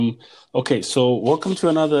Okay, so welcome to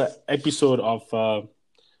another episode of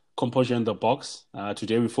Composure in the Box.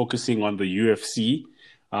 Today we're focusing on the UFC,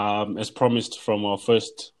 as promised from our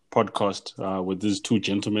first podcast with these two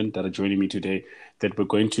gentlemen that are joining me today. That we're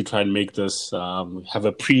going to try and make this have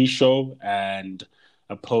a pre-show and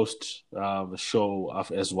a post-show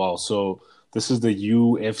as well. So this is the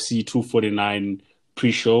UFC 249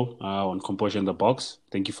 pre-show on Composure in the Box.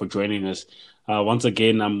 Thank you for joining us. Once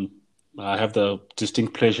again, I have the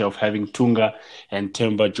distinct pleasure of having Tunga and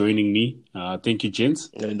Themba joining me. Thank you, gents.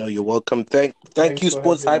 No, you're welcome. Thank you,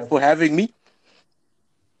 Sports Hype, for having me.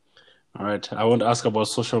 All right. I won't ask about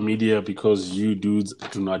social media because you dudes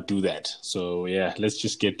do not do that. So, yeah, let's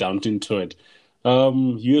just get down into it.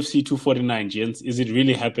 UFC 249, gents, is it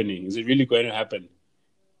really happening? Is it really going to happen?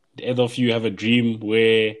 Do either of you have a dream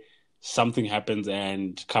where something happens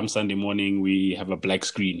and come Sunday morning, we have a black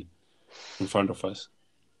screen in front of us?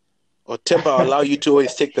 Or Themba, I'll allow you to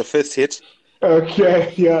always take the first hit.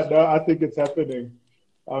 Okay, yeah, no, I think it's happening.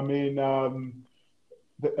 I mean,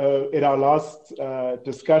 in our last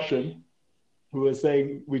discussion, we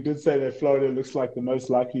did say that Florida looks like the most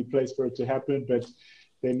likely place for it to happen, but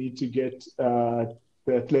they need to get the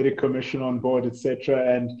athletic commission on board,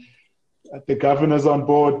 etc. And the governor's on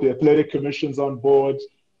board, the athletic commission's on board,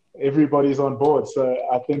 everybody's on board. So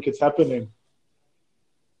I think it's happening.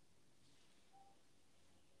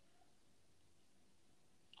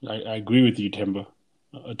 I agree with you, Themba.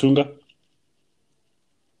 Tunga?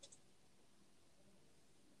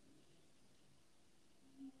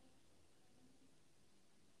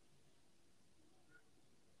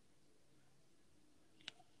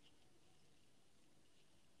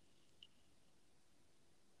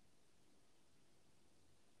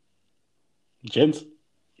 Gents?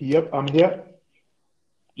 Yep, I'm here.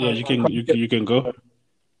 Yeah, you can go.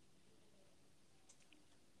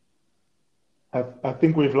 I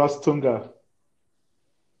think we've lost Tunga.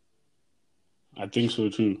 I think so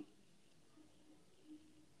too.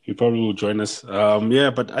 He probably will join us.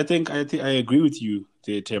 Yeah, but I think I agree with you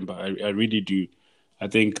there, Themba. I really do. I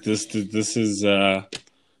think this is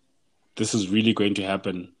really going to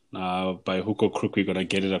happen. By hook or crook, we're gonna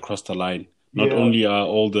get it across the line. Not only are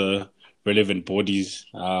all the relevant bodies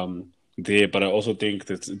there, but I also think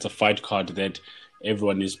that it's a fight card that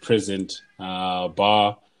everyone is present,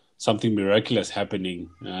 bar something miraculous happening.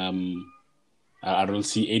 I don't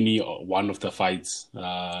see any one of the fights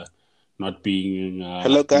not being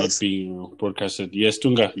Hello, guys. not being broadcasted. Yes,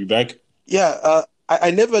 Tunga, you back? Yeah,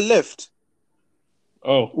 I never left.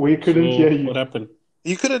 Oh, we couldn't hear you. What happened?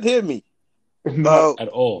 You couldn't hear me? Not at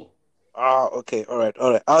all. Okay, all right.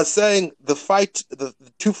 I was saying the fight, the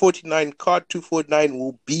 249 card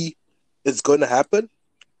 249 is going to happen,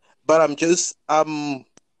 but I'm just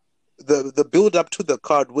the build up to the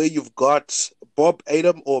card where you've got Bob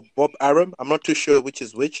Arum or Bob Arum, I'm not too sure which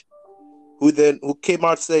is which, who came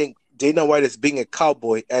out saying Dana White is being a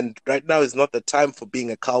cowboy, and right now is not the time for being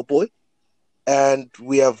a cowboy. And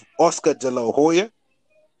we have Oscar De La Hoya,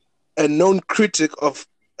 a known critic of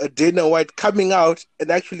Dana White, coming out and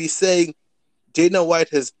actually saying Dana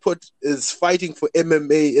White is fighting for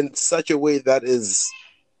MMA in such a way that is,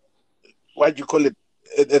 what do you call it,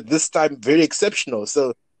 at this time, very exceptional.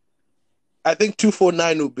 So I think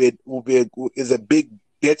 249 is a big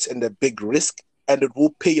bet and a big risk, and it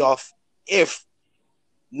will pay off if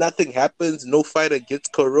nothing happens, no fighter gets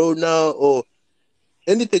corona or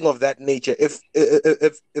anything of that nature. If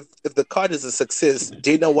the card is a success,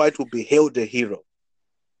 Dana White will be hailed a hero.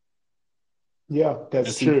 Yeah,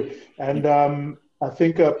 that's true. And I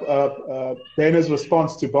think Dana's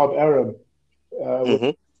response to Bob Arum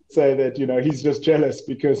would say that he's just jealous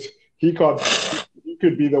because he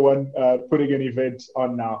could be the one putting an event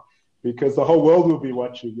on now, because the whole world will be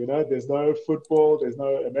watching. There's no football, there's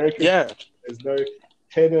no American, there's no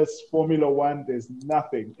tennis, Formula One, there's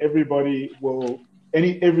nothing. Everybody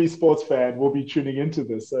every sports fan will be tuning into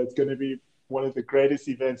this, so it's going to be one of the greatest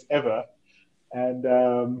events ever. And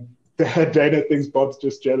Dana thinks Bob's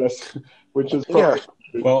just jealous, which is probably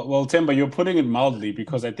true. Well, Themba, you're putting it mildly,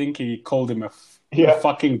 because I think he called him a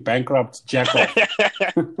fucking bankrupt jackoff.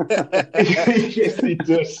 Yes, he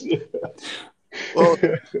does. Well,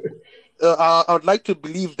 I would like to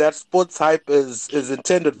believe that Sports Hype is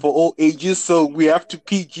intended for all ages, so we have to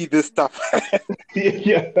PG this stuff.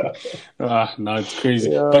 No, it's crazy.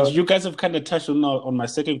 Yeah. But you guys have kind of touched on my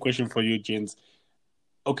second question for you, gents.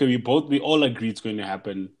 Okay, we all agree it's going to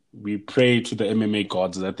happen. We pray to the MMA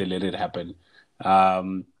gods that they let it happen.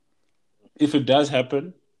 If it does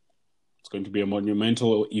happen, it's going to be a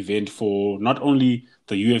monumental event for not only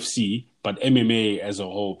the UFC, but MMA as a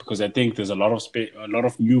whole, because I think there's a lot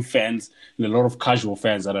of new fans and a lot of casual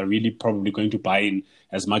fans that are really probably going to buy in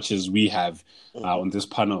as much as we have on this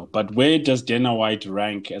panel. But where does Dana White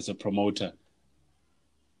rank as a promoter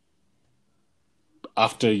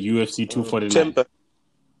after UFC 249?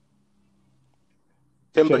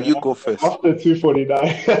 Themba, you go first. After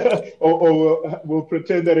 249, or we'll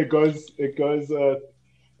pretend that it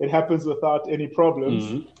happens without any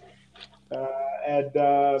problems.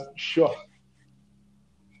 Sure.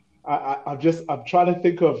 I'm trying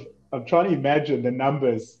to imagine the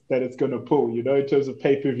numbers that it's going to pull, in terms of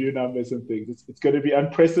pay-per-view numbers and things. It's going to be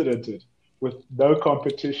unprecedented with no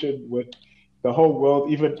competition, with the whole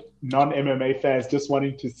world, even non-MMA fans just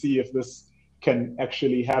wanting to see if this can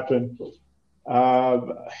actually happen.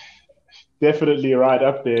 Definitely right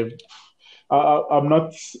up there.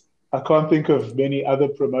 I can't think of many other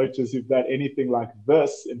promoters who've done anything like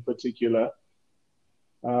this in particular.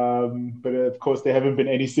 But of course, there haven't been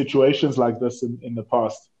any situations like this in the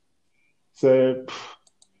past. So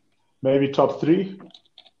maybe top 3.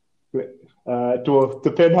 It will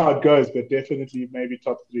depend how it goes, but definitely maybe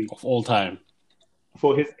top 3 of all time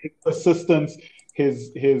for his persistence,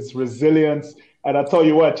 his resilience. And I tell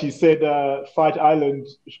you what, he said Fight Island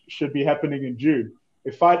should be happening in June.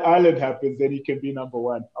 If Fight Island happens, then he can be number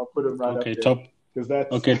 1. I'll put him right up there. Top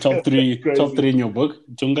 3, top 3 in your book,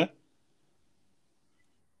 Tunga.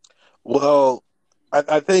 Well,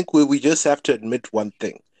 I think we just have to admit one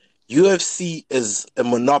thing. UFC is a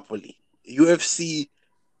monopoly. UFC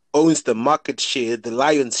owns the market share, the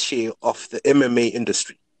lion's share of the MMA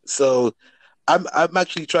industry. So I'm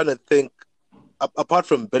actually trying to think, apart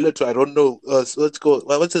from Bellator, I don't know. So let's go.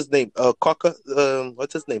 What's his name? Cocker?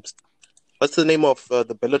 What's his name? What's the name of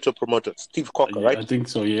the Bellator promoter? Steve Cocker, right? I think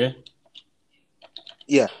so, yeah.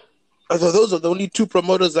 Yeah. So those are the only 2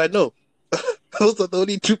 promoters I know. Those are the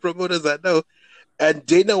only 2 promoters I know. And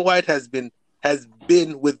Dana White has been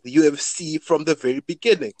with the UFC from the very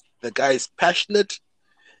beginning. The guy is passionate.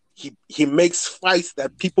 He makes fights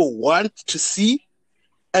that people want to see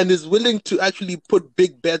and is willing to actually put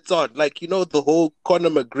big bets on. Like, the whole Conor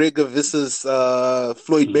McGregor versus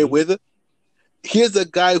Floyd Mayweather. Here's a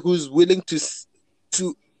guy who's willing to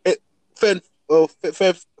fan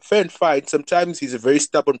fight. Sometimes he's a very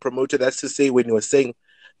stubborn promoter. That's to say, when you were saying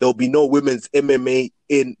there'll be no women's MMA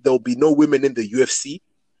there'll be no women in the UFC.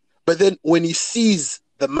 But then when he sees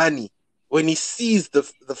the money, when he sees the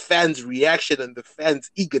fans' reaction and the fans'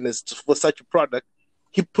 eagerness for such a product,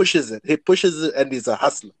 he pushes it. He pushes it, and he's a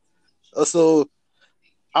hustler. So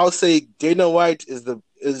I'll say Dana White is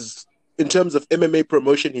in terms of MMA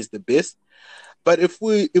promotion, he's the best. But if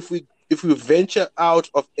we venture out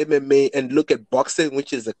of MMA and look at boxing,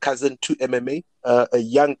 which is a cousin to MMA, a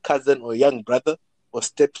young cousin or young brother, or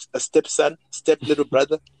a stepson, little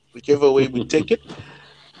brother, whichever way we take it,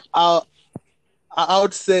 I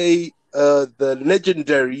would say the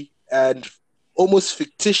legendary and almost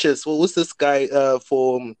fictitious. What was this guy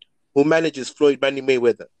who manages Floyd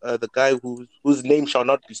Mayweather? The guy whose name shall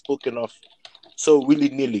not be spoken of so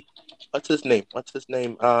willy-nilly. What's his name?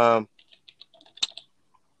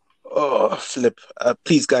 Oh, flip.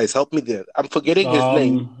 Please, guys, help me there. I'm forgetting his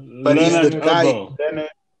name. But Leonard, he's the guy.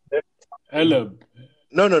 Eleb.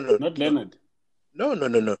 No. Not Leonard. No.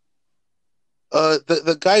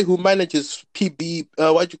 The guy who manages PB,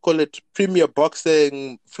 what do you call it? Premier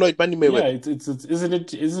Boxing, Floyd Mayweather. Yeah,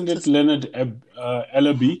 isn't it Leonard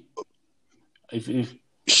Ellaby? If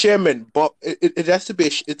Sherman, but it has to be.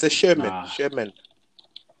 It's a Sherman. Sherman.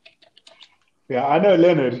 Yeah, I know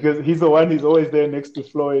Leonard because he's the one who's always there next to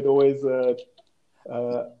Floyd, always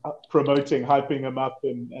promoting, hyping him up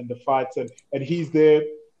and the fights. And he's there,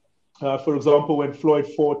 for example, when Floyd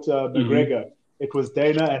fought McGregor, it was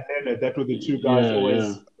Dana and Leonard. That were the 2 guys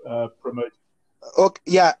promoting. Okay,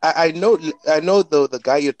 yeah, I know the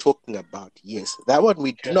guy you're talking about. Yes, that one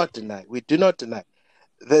we do not deny. We do not deny.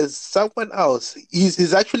 There's someone else. He's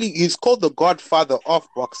called the Godfather of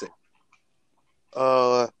boxing.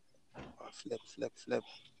 Flip.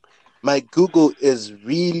 My Google is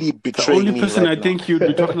really betraying me. The only person right I think you'd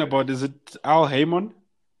be talking about is it Al Heyman?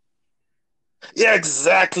 Yeah,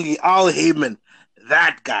 exactly. Al Heyman.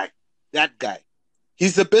 That guy.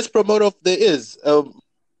 He's the best promoter there is. A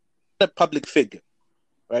public figure,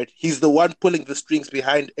 right? He's the one pulling the strings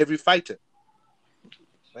behind every fighter,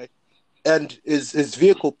 right? And his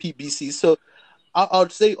vehicle PBC. So I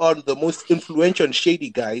would say on the most influential and shady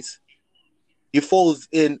guys, he falls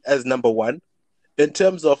in as number 1. In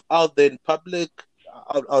terms of out there in public,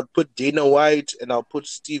 I'll put Dana White and I'll put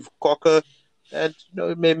Steve Cocker, and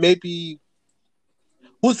maybe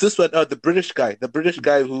who's this one? The British guy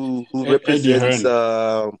who represents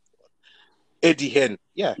Eddie Hearn.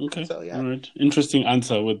 Yeah. Okay. So yeah. All right. Interesting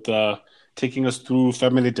answer with taking us through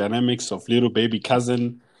family dynamics of little baby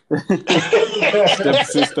cousin,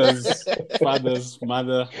 stepsisters, fathers,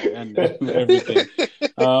 mother, and everything.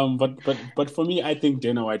 But for me, I think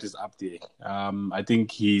Dana White is up there. I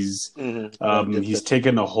think he's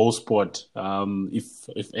taken a whole sport.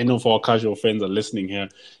 If any of our casual friends are listening here,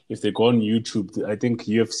 if they go on YouTube, I think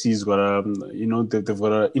UFC's got they've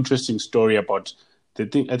got an interesting story about. I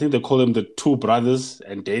think they call them the two brothers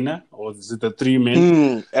and Dana, or is it the three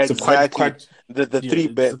men? Exactly. The three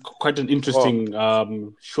it's men. quite an interesting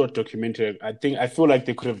short documentary. I feel like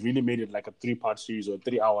they could have really made it like a 3-part series or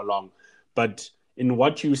 3-hour long. But in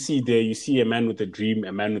what you see there, you see a man with a dream,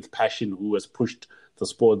 a man with passion who has pushed the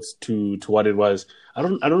sports to what it was. I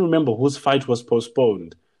don't remember whose fight was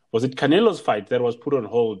postponed. Was it Canelo's fight that was put on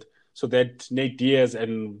hold so that Nate Diaz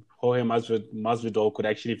and Jorge Masvidal could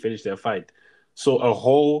actually finish their fight? So a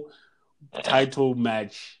whole title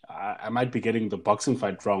match. I might be getting the boxing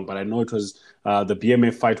fight wrong, but I know it was the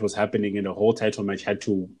BMF fight was happening, and the whole title match had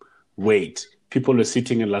to wait. People were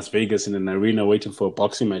sitting in Las Vegas in an arena waiting for a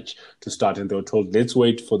boxing match to start, and they were told, "Let's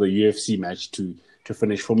wait for the UFC match to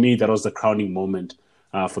finish." For me, that was the crowning moment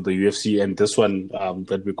for the UFC, and this one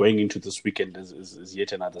that we're going into this weekend is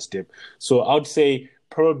yet another step. So I would say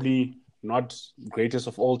probably not greatest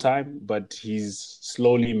of all time, but he's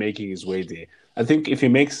slowly making his way there. I think if he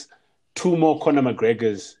makes 2 more Conor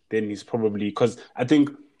McGregors, then he's probably, because I think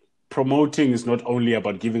promoting is not only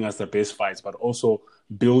about giving us the best fights, but also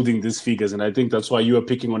building these figures. And I think that's why you are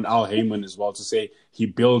picking on Al Heyman as well, to say he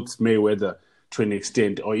built Mayweather to an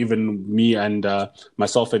extent, or even me and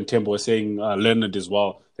myself and Themba were saying, Leonard as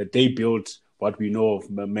well, that they built what we know of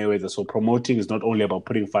Mayweather. So promoting is not only about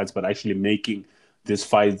putting fights, but actually making these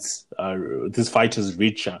fighters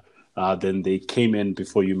richer than they came in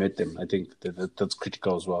before you met them. I think that's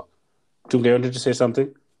critical as well. Tunga, you wanted to say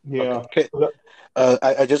something? Yeah. Okay.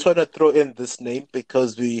 I just want to throw in this name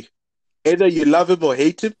because either you love him or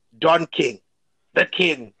hate him. Don King, the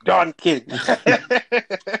King, Don King.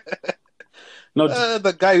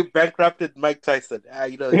 The guy who bankrupted Mike Tyson.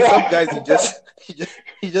 Some guys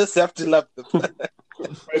you just have to love them.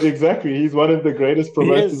 Exactly, he's one of the greatest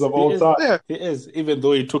promoters of all time. Yeah. He is, even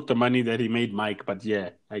though he took the money that he made Mike. But yeah,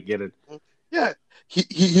 I get it. Yeah,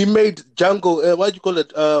 he made Jungle. What do you call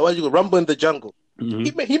it? Rumble in the Jungle?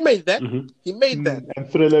 Mm-hmm. He made that. Mm-hmm. He made that. And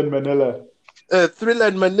Thriller in Manila. Thriller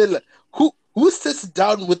in Manila. Who sits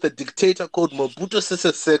down with a dictator called Mobutu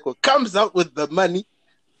Sese Seko, comes out with the money,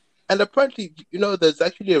 and apparently, there's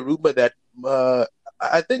actually a rumor that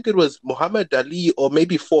I think it was Muhammad Ali or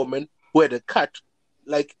maybe Foreman who had a cut.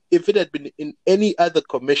 Like, if it had been in any other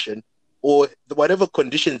commission or whatever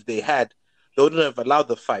conditions they had, they wouldn't have allowed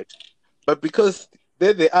the fight. But because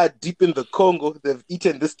there they are deep in the Congo, they've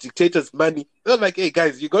eaten this dictator's money. They're like, hey,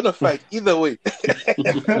 guys, you're going to fight either way.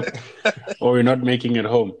 Or you're not making it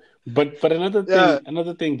home. But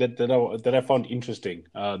another thing that I found interesting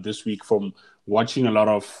this week from watching a lot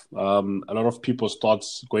of people's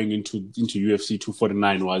thoughts going into UFC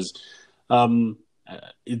 249 was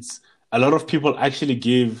it's a lot of people actually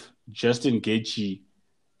give Justin Gaethje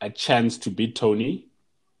a chance to beat Tony,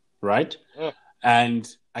 right? Yeah.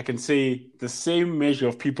 And I can say the same measure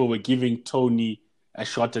of people were giving Tony a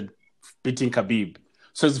shot at beating Khabib.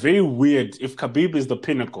 So it's very weird if Khabib is the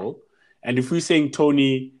pinnacle, and if we're saying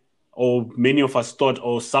Tony, or many of us thought,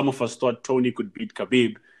 or some of us thought Tony could beat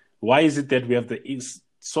Khabib, why is it that we have the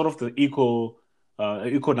equal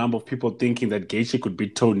number of people thinking that Gaethje could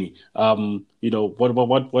beat Tony?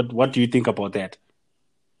 What do you think about that?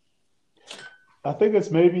 I think it's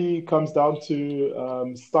maybe comes down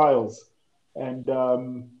to styles, and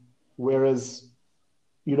whereas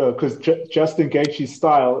because Justin Gaethje's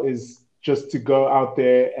style is just to go out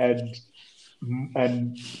there and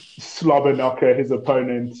slobber knocker his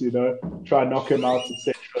opponent, try and knock him out,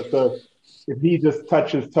 etc. So if he just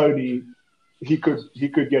touches Tony, he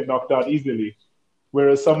could get knocked out easily.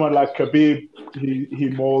 Whereas someone like Khabib, he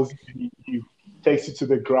mauls, he takes you to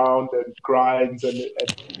the ground and grinds, and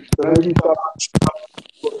so maybe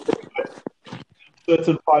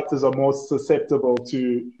certain fighters are more susceptible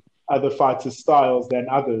to other fighters' styles than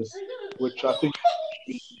others, which I think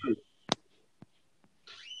is true.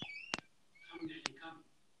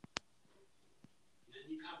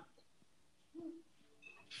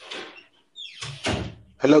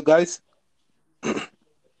 Hello, guys.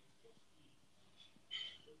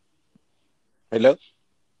 Hello?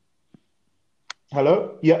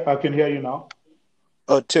 Hello? Yeah, I can hear you now.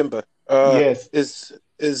 Oh, Themba. Yes.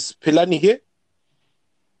 Is Pilani here?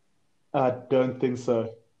 I don't think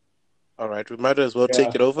so. All right, we might as well Yeah.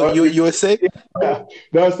 take it over. You were saying? Yeah.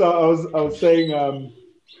 No, so I was saying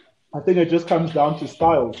I think it just comes down to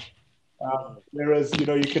styles. Whereas you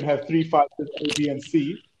can have three fighters A, B, and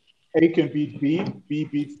C. A can beat B, B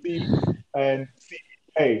beats C, and C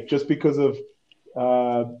beats A, just because of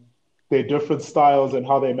their different styles and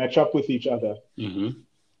how they match up with each other. Mm-hmm.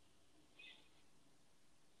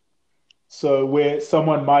 So where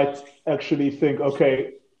someone might actually think,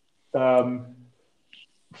 okay,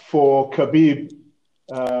 for Khabib,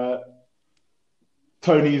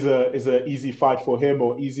 Tony is a easy fight for him,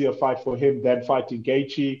 or easier fight for him than fighting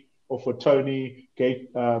Gaethje, or for Tony,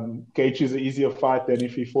 Gaethje is an easier fight than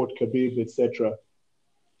if he fought Khabib, etc.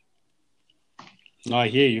 No, I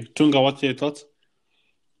hear you. Tunga, what's your thoughts?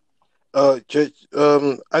 I think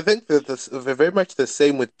that they're very much the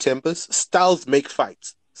same with tempers. Styles make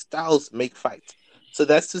fights. Styles make fights. So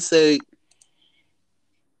that's to say,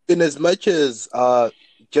 in as much as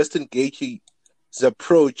Justin Gaethje's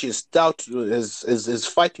approach, his stout, his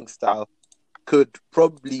fighting style, could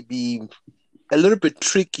probably be a little bit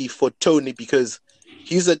tricky for Tony, because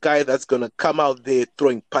he's a guy that's going to come out there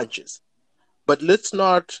throwing punches. But let's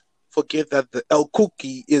not forget that the El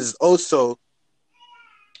Cookie is also,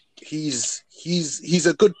 he's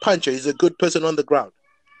a good puncher. He's a good person on the ground.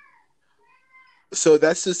 So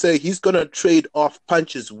that's to say, he's going to trade off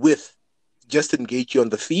punches with Justin Gaethje on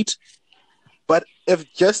the feet. But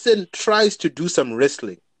if Justin tries to do some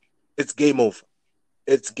wrestling, it's game over.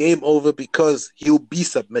 It's game over, because he'll be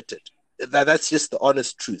submitted. That's just the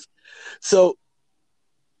honest truth. So,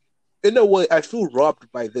 in a way, I feel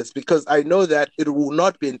robbed by this, because I know that it will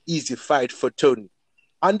not be an easy fight for Tony.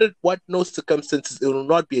 Under no circumstances, it will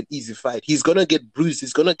not be an easy fight. He's going to get bruised.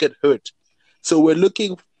 He's going to get hurt. So we're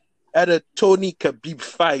looking at a Tony Khabib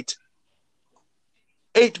fight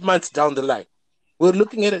 8 months down the line. We're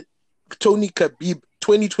looking at a Tony Khabib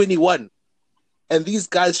 2021. And these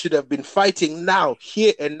guys should have been fighting now,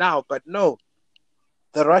 here and now. But no,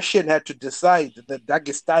 the Russian had to decide. The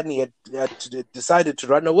Dagestani had decided to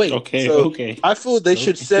run away. Okay. I feel they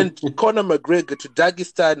should send Conor McGregor to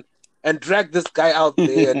Dagestan and drag this guy out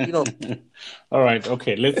there. And, All right.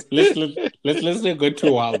 Okay. Let's not go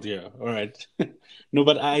too wild here. All right. No,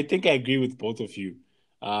 but I think I agree with both of you,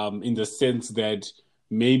 in the sense that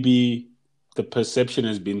maybe the perception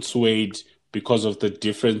has been swayed because of the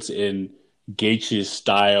difference in Gaethje's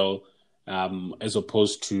style, as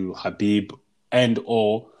opposed to Khabib, and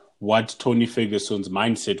or what Tony Ferguson's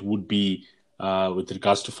mindset would be with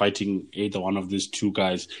regards to fighting either one of these two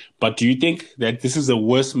guys. But do you think that this is a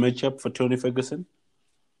worse matchup for Tony Ferguson?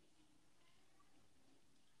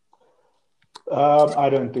 I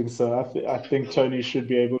don't think so. I think Tony should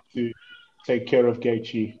be able to take care of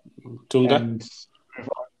Gaethje Tunga? and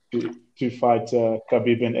to fight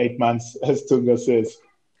Khabib in 8 months, as Tunga says.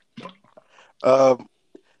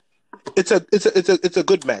 It's a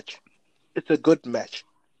good match. It's a good match.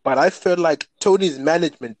 But I feel like Tony's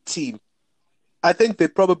management team, I think they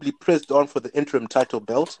probably pressed on for the interim title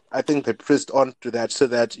belt. I think they pressed on to that so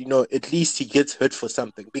that, at least he gets hurt for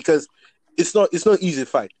something, because it's not easy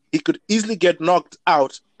fight. He could easily get knocked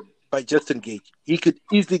out by Justin Gaethje. He could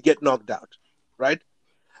easily get knocked out, right?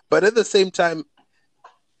 But at the same time,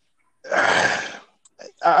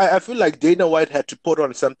 I feel like Dana White had to put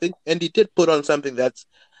on something, and he did put on something that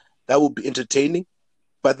would be entertaining.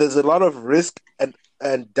 But there's a lot of risk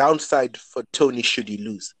and downside for Tony should he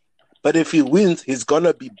lose. But if he wins, he's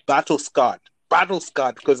gonna be battle scarred,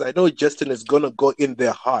 because I know Justin is gonna go in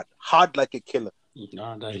there hard like a killer.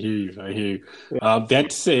 No, I hear you.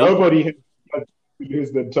 That said, Nobody has to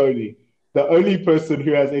lose than Tony. The only person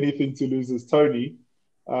who has anything to lose is Tony.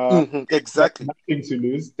 Exactly. Nothing to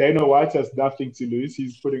lose. Dana White has nothing to lose.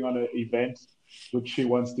 He's putting on an event which he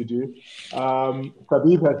wants to do.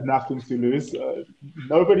 Khabib has nothing to lose.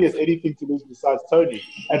 Nobody has anything to lose besides Tony,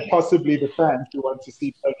 and possibly the fans who want to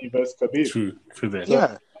see Tony versus Khabib. True that.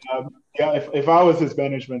 Yeah. If I was his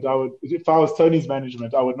management, if I was Tony's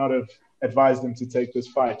management, I would not have advised him to take this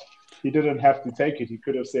fight. He didn't have to take it. He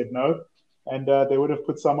could have said no, and they would have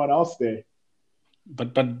put someone else there.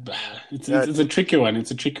 But it's a tricky one.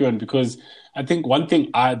 It's a tricky one, because I think one thing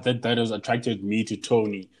that has attracted me to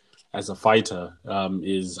Tony as a fighter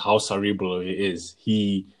is how cerebral he is.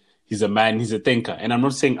 He's a man. He's a thinker, and I'm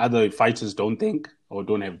not saying other fighters don't think or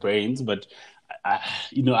don't have brains, but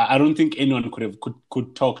I don't think anyone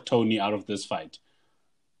could talk Tony out of this fight.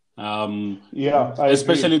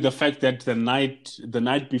 Especially agree. the fact that the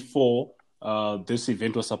night before this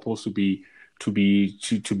event was supposed to be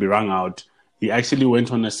rung out, he actually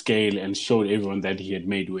went on a scale and showed everyone that he had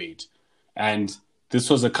made weight. And this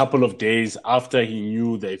was a couple of days after he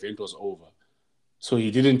knew the event was over. so he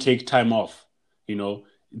didn't take time off. You know,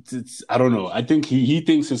 it's I don't know. I think he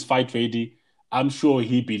thinks his fight ready. I'm sure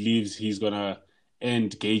he believes he's gonna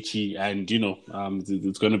end Gaethje, and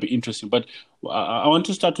it's gonna be interesting. But I want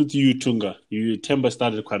to start with you, Tunga. Themba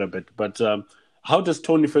started quite a bit, but how does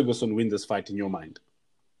Tony Ferguson win this fight in your mind?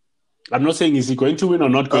 I'm not saying is he going to win or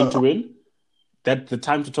not going to win. That the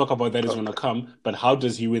time to talk about that is going to come. But how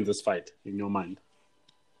does he win this fight in your mind?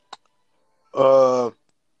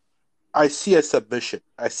 I see a submission.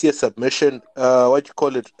 What do you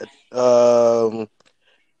call it? A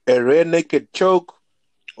rear naked choke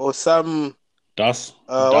or some. Das.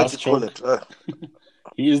 What do you call it?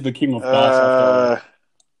 He is the king of Das after all.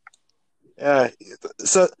 Yeah.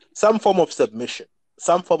 So some form of submission.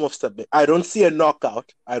 I don't see a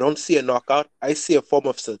knockout. I see a form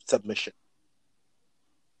of submission.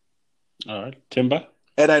 All right, Themba?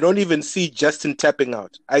 And I don't even see Justin tapping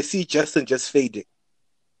out. I see Justin just fading.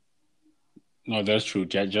 No, that's true.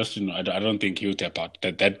 Justin, I don't think he'll tap out.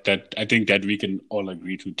 That I think that we can all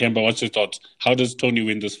agree to. Themba, what's your thoughts? How does Tony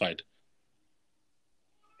win this fight?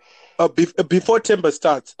 Before Themba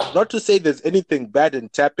starts, not to say there's anything bad in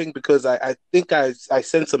tapping, because I think I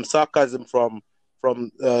sense some sarcasm from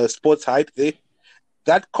Sports Hype there.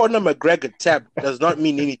 That Conor McGregor tap does not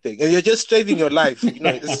mean anything, and you're just saving your life.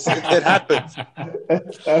 It happens.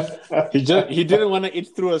 He didn't want to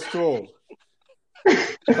eat through a straw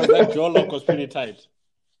because that jaw lock was pretty tight.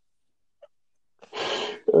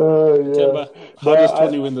 Yeah. Themba, how does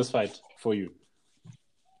Tony win this fight for you?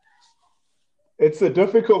 It's a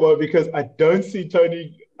difficult one because I don't see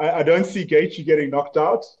Tony. I don't see Gaethje getting knocked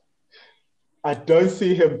out. I don't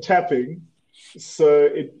see him tapping. So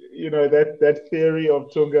that theory of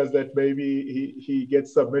Tunga's that maybe he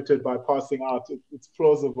gets submitted by passing out, it's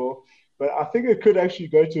plausible. But I think it could actually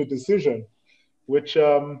go to a decision, which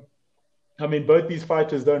both these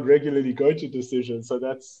fighters don't regularly go to decision, so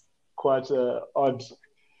that's quite an odd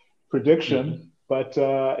prediction. But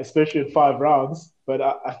especially in 5 rounds. But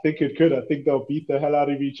I think it could. I think they'll beat the hell out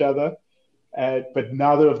of each other. But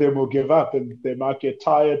neither of them will give up, and they might get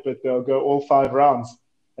tired, but they'll go all 5 rounds.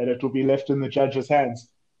 And it will be left in the judge's hands.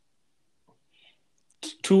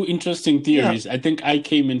 2 interesting theories. Yeah. I think I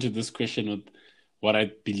came into this question with what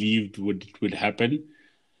I believed would happen.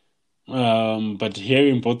 But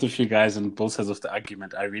hearing both of you guys on both sides of the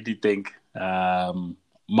argument, I really think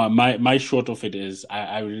my short of it is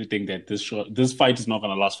I really think that this fight is not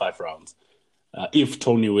going to last 5 rounds. If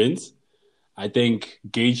Tony wins, I think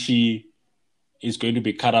Gaethje is going to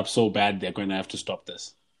be cut up so bad they're going to have to stop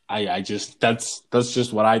this. That's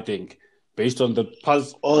just what I think. Based on the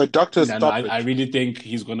puzzle. The doctor stopped I really think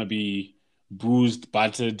he's going to be bruised,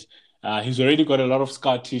 battered. He's already got a lot of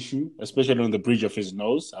scar tissue, especially on the bridge of his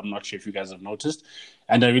nose. I'm not sure if you guys have noticed.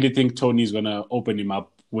 And I really think Tony's going to open him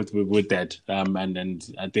up with that. And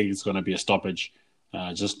I think it's going to be a stoppage.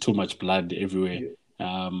 Just too much blood everywhere.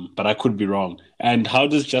 But I could be wrong. And how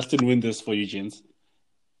does Justin win this for you, gents?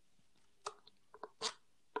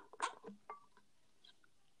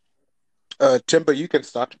 Themba, you can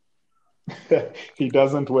start. He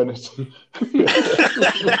doesn't win it.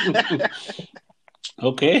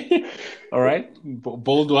 Okay. All right.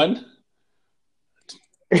 Bold one.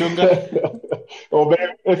 Tunga? Or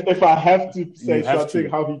if I have to say something,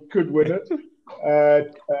 how he could win it,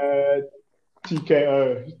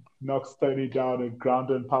 TKO knocks Tony down and ground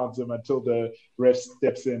and pounds him until the ref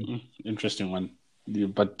steps in. Interesting one. Yeah,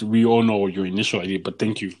 but we all know your initial idea, but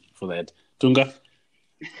thank you for that. Tunga?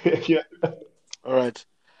 Yeah. All right.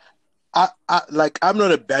 I'm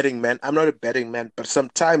not a betting man, but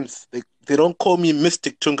sometimes they don't call me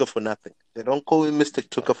Mystic Tunga for nothing.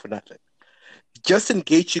 Justin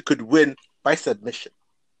Gaethje could win by submission.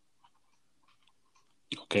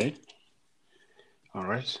 Okay. All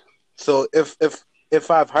right. So if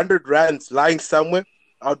I have 100 rands lying somewhere,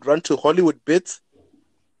 I'd run to Hollywood Bits,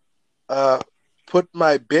 put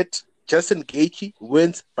my bet Justin Gaethje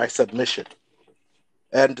wins by submission.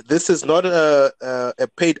 And this is not a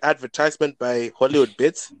paid advertisement by Hollywood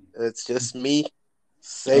Bits. It's just me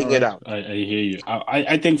saying it out. I hear you.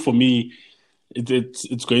 I think for me,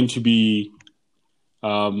 it's going to be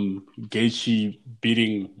Gaethje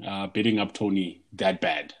beating up Tony that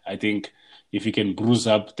bad. I think if he can bruise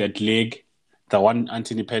up that leg, the one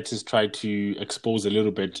Anthony Pettis tried to expose a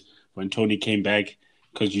little bit when Tony came back,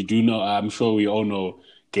 because you do know, I'm sure we all know,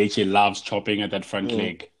 Gaethje loves chopping at that front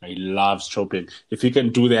leg. He loves chopping. If he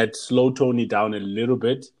can do that, slow Tony down a little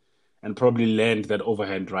bit and probably land that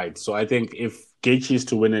overhand right. So I think if Gaethje is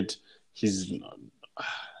to win it, he's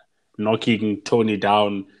knocking Tony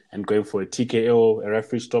down and going for a TKO, a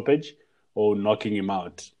referee stoppage, or knocking him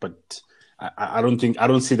out. But I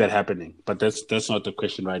don't see that happening. But that's not the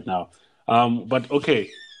question right now. But okay,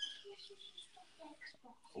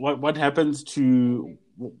 what happens to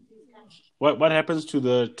what happens to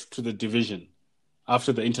the division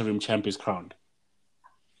after the interim champ is crowned?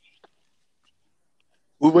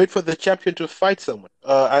 We wait for the champion to fight someone.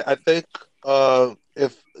 I think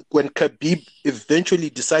if when Khabib eventually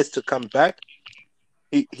decides to come back,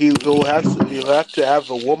 he'll have to have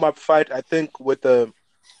a warm up fight. I think with a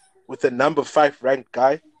number 5 ranked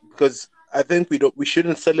guy, because I think we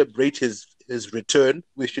shouldn't celebrate his return.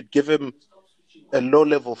 We should give him a low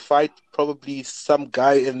level fight, probably some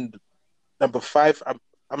guy in number 5.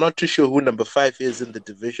 I'm not too sure who number 5 is in the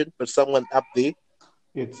division, but someone up there.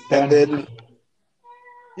 It's Dan. And then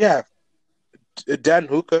yeah, Dan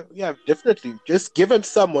Hooker. Yeah, definitely. Just give him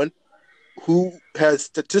someone who has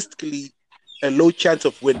statistically a low chance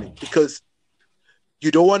of winning, because you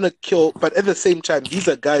don't want to kill, but at the same time, these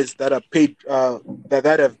are guys that are paid,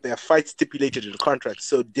 that have their fights stipulated in the contract.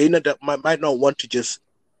 So Dana might not want to just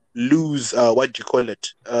lose,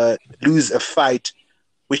 lose a fight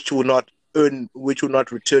which will not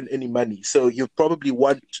return any money. So you probably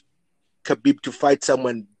want Khabib to fight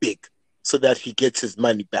someone big so that he gets his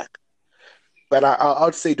money back. But I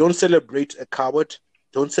would say don't celebrate a coward.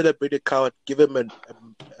 Don't celebrate a coward. Give him a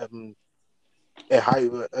high,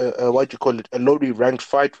 a lowly ranked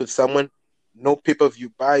fight with someone. No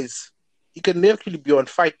pay-per-view buys. He can actually be on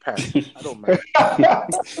Fight Pass. I don't mind.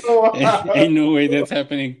 Ain't no way that's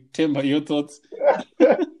happening. Themba, your thoughts?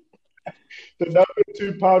 The number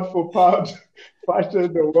 2 pound for pound fighter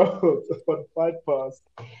in the world on Fight Pass.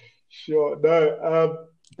 Sure. No,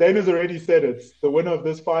 Dana's already said it. The winner of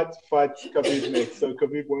this fight fights Khabib next. So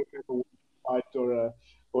Khabib won't have a fight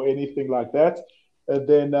or anything like that. And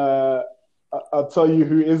then I'll tell you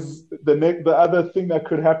who is the other thing that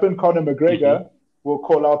could happen. Conor McGregor will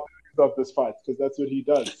call out the of this fight, because that's what he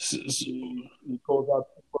does. He calls out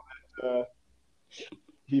people that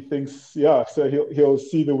he thinks, so he'll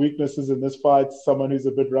see the weaknesses in this fight, someone who's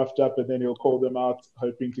a bit roughed up, and then he'll call them out,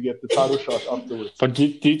 hoping to get the title shot afterwards. But do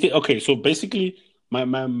you think, okay, so basically my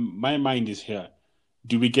mind is here.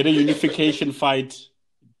 Do we get a unification fight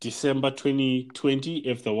December 2020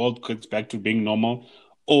 if the world gets back to being normal?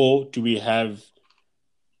 Or do we have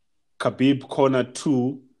Khabib Conor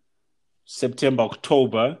 2 September,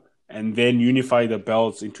 October, and then unify the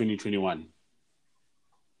belts in 2021?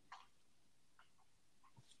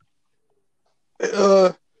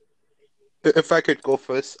 If I could go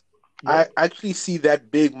first, I actually see that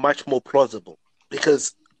being much more plausible,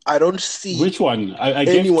 because I don't see which one. I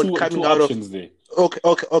anyone gave coming two out options of there.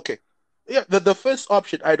 Okay. Yeah, the first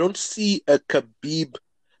option, I don't see a Khabib,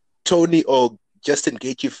 Tony, or Justin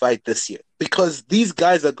Gaethje fight this year, because these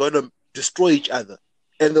guys are going to destroy each other,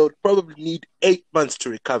 and they'll probably need 8 months to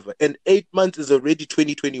recover, and 8 months is already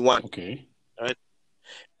 2021. Okay. Right?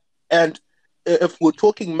 And if we're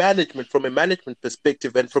talking management, from a management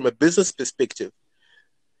perspective and from a business perspective,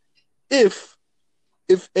 if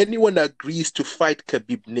anyone agrees to fight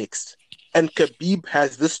Khabib next, and Khabib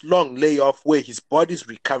has this long layoff where his body's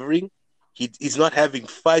recovering, he's not having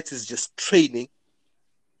fights, he's just training,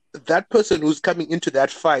 that person who's coming into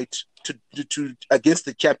that fight to against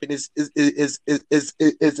the champion is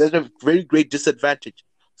at a very great disadvantage.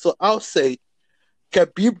 So I'll say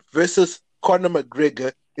Khabib versus Conor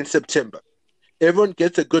McGregor in September. Everyone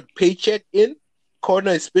gets a good paycheck in,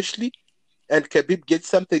 Conor especially, and Khabib gets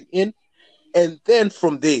something in, and then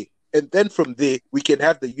from there, we can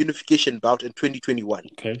have the unification bout in 2021.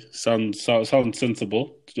 Okay, sounds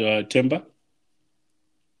sensible. Themba?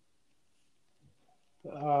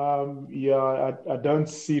 I don't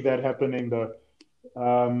see that happening though.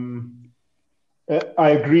 I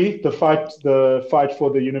agree. The fight for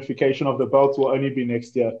the unification of the belts will only be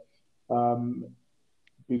next year,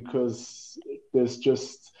 because there's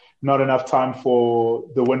just not enough time for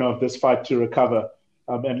the winner of this fight to recover,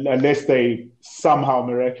 and unless they somehow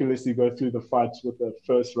miraculously go through the fight with a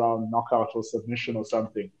first round knockout or submission or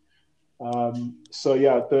something.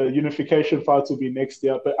 The unification fight will be next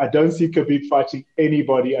year, but I don't see Khabib fighting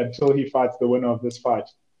anybody until he fights the winner of this fight.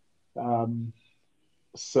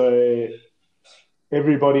 So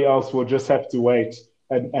everybody else will just have to wait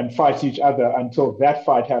and fight each other until that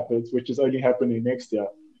fight happens, which is only happening next year,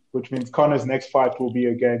 which means Conor's next fight will be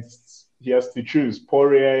against, he has to choose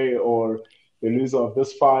Poirier or the loser of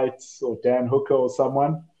this fight, or Dan Hooker or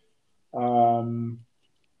someone.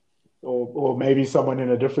 Or maybe someone in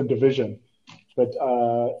a different division. But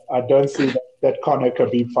I don't see that Conor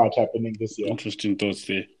Khabib fight happening this year. Interesting thoughts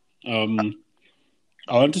there. I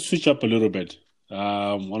want to switch up a little bit.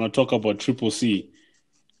 I want to talk about Triple C.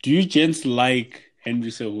 Do you gents like Henry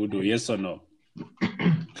Cejudo, yes or no?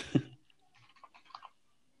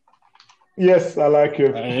 Yes, I like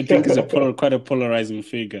him. I think he's quite a polarizing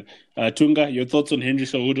figure. Tunga, your thoughts on Henry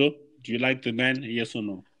Cejudo? Do you like the man? Yes or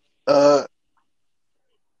no?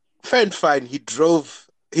 Fair and fine. He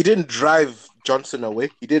didn't drive Johnson away.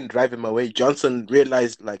 He didn't drive him away. Johnson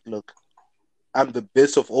realized, like, look, I'm the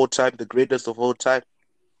best of all time, the greatest of all time.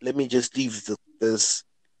 Let me just leave this.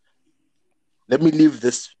 Let me leave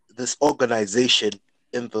this organization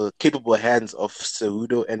in the capable hands of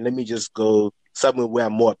Cejudo, and let me just go somewhere where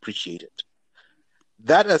I'm more appreciated.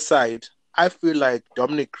 That aside, I feel like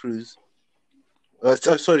Dominic Cruz.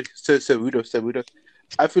 Cejudo.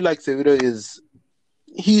 I feel like Cejudo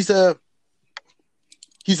he's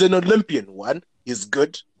an Olympian. One, he's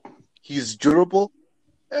good, he's durable,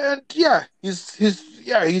 and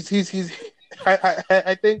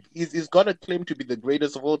I think he's got a claim to be the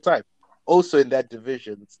greatest of all time. Also in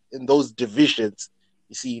those divisions,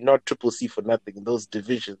 you see, not Triple C for nothing in those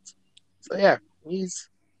divisions. So yeah, he's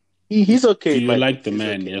okay. Do you like the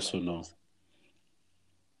man? Okay. Yes or no?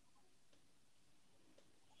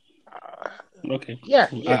 Okay. Yeah.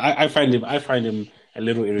 I find him a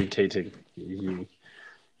little irritating.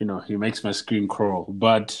 He makes my screen crawl,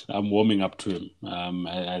 but I'm warming up to him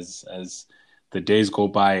as the days go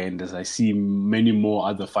by, and as I see many more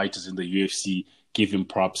other fighters in the UFC give him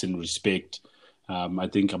props and respect. I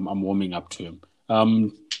think I'm warming up to him.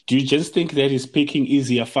 Do you just think that he's picking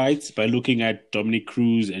easier fights by looking at Dominic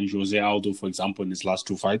Cruz and Jose Aldo, for example, in his last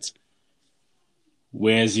two fights?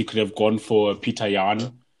 Whereas he could have gone for Peter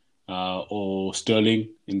Yan or Sterling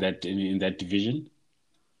in that division?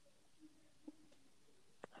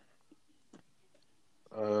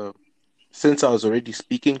 Since I was already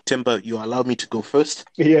speaking, Themba, you allow me to go first?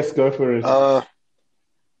 Yes, go for it.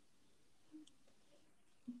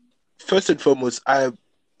 First and foremost, I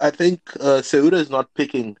think Cejudo is not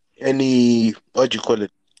picking any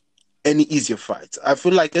easier fights. I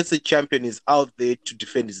feel like as a champion, he's out there to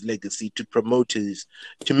defend his legacy, to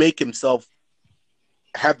to make himself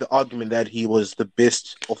have the argument that he was the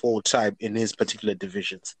best of all time in his particular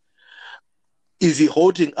divisions. Is he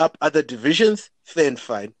holding up other divisions? Fair and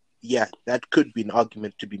fine. Yeah, that could be an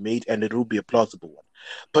argument to be made, and it will be a plausible one.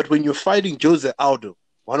 But when you're fighting Jose Aldo,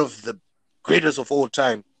 one of the greatest of all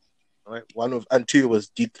time, right? Until he was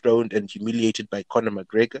dethroned and humiliated by Conor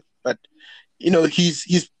McGregor, but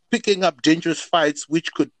he's picking up dangerous fights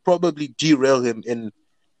which could probably derail him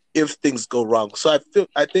if things go wrong. So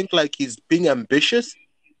I think like he's being ambitious,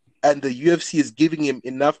 and the UFC is giving him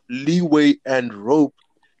enough leeway and rope.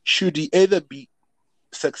 Should he either be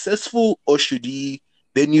successful, or should he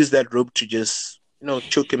then use that rope to just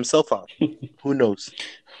choke himself out? Who knows?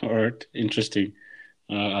 All right, interesting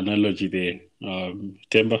analogy there.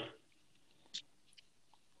 Themba?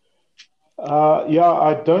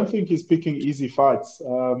 I don't think he's picking easy fights.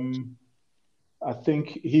 I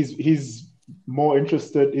think he's more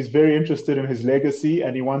interested. He's very interested in his legacy,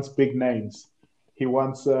 and he wants big names. He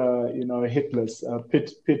wants a hit list.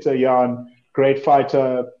 Peter Yan, great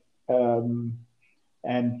fighter,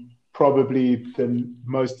 and probably the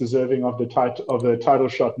most deserving of the title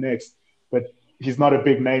shot next. But he's not a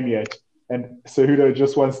big name yet. And Cejudo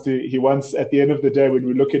just wants at the end of the day, when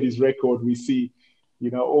we look at his record, we see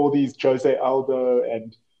all these Jose Aldo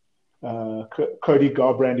and Cody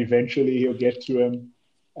Garbrandt. Eventually he'll get to him,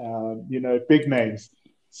 big names.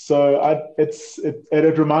 So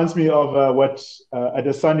it reminds me of what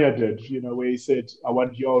Adesanya did, where he said, I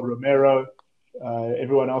want Yoel Romero.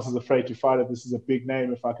 Everyone else is afraid to fight it. This is a big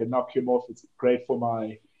name. If I can knock him off, it's great for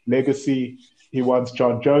my legacy. He wants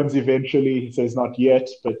John Jones eventually. He says not yet,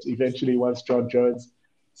 but eventually he wants John Jones.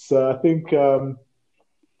 So I think, they're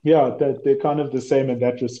kind of the same in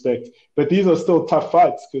that respect. But these are still tough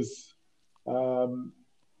fights because,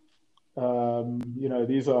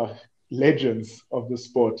 these are legends of the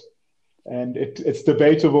sport. And it's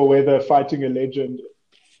debatable whether fighting a legend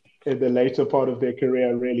in the later part of their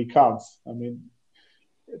career really counts. I mean,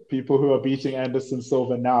 people who are beating Anderson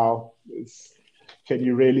Silva now, can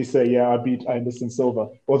you really say, yeah, I beat Anderson Silva?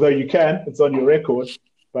 Although you can, it's on your record,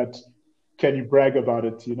 but can you brag about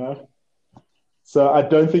it, So I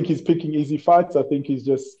don't think he's picking easy fights. I think he's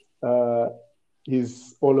just,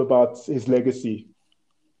 he's all about his legacy.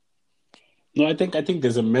 No, I think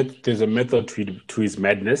there's a method to his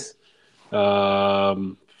madness. Are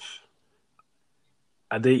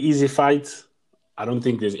they easy fights? I don't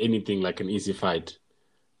think there's anything like an easy fight,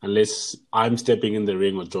 unless I'm stepping in the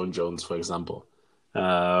ring with John Jones, for example.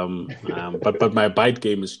 But my bite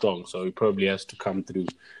game is strong, so he probably has to come through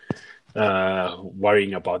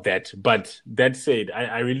worrying about that. But that said,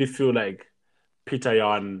 I really feel like Peter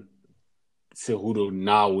Yan Cejudo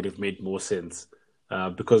now would have made more sense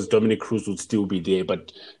because Dominic Cruz would still be there.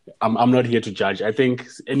 But I'm not here to judge. I think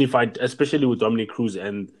any fight, especially with Dominic Cruz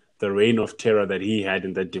and the reign of terror that he had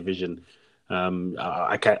in that division,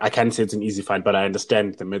 I can't say it's an easy fight, but I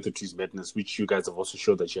understand the method to his madness, which you guys have also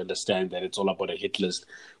showed that you understand that it's all about a hit list.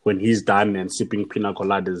 When he's done and sipping pina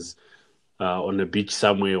coladas on a beach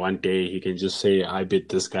somewhere one day, he can just say, I bet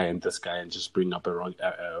this guy, and just bring up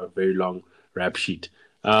a very long rap sheet.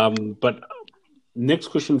 But next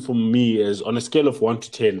question for me is, on a scale of 1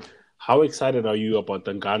 to 10, how excited are you about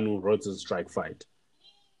the Ngannou Rozenstruik fight?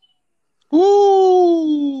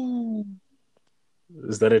 Ooh!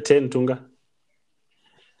 Is that a 10, Tunga?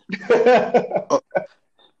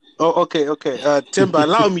 Okay. Themba,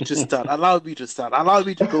 allow me to start. Allow me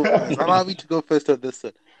to go first. Allow me to go first on this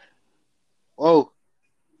one.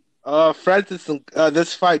 Francis,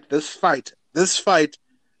 this fight.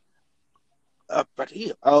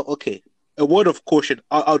 Okay. A word of caution.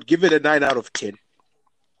 I'll give it a 9 out of 10.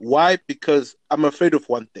 Why? Because I'm afraid of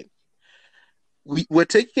one thing. We're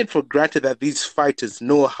taking it for granted that these fighters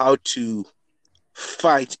know how to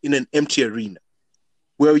fight in an empty arena.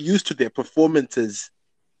 We're used to their performances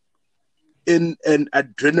in an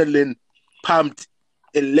adrenaline-pumped,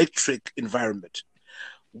 electric environment.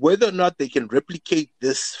 Whether or not they can replicate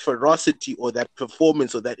this ferocity or that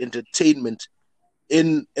performance or that entertainment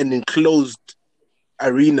in an enclosed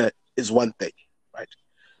arena is one thing, right?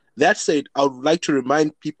 That said, I would like to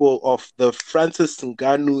remind people of the Francis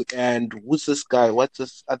Ngannou and who's this guy? What's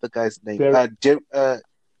this other guy's name? Derek.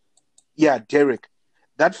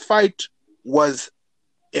 That fight was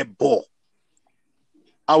a ball.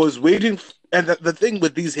 I was waiting, and the thing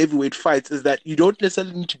with these heavyweight fights is that you don't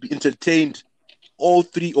necessarily need to be entertained all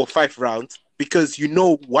 3 or 5 rounds because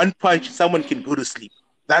one punch someone can go to sleep.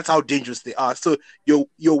 That's how dangerous they are. So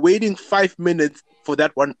you're waiting 5 minutes for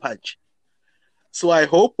that one punch. So I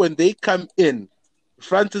hope when they come in,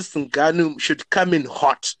 Francis Ngannou should come in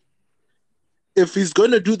hot. If he's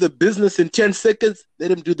going to do the business in 10 seconds,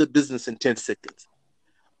 let him do the business in 10 seconds.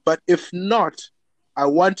 But if not, I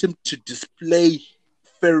want him to display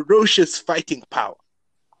ferocious fighting power.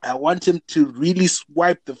 I want him to really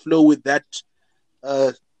swipe the floor with that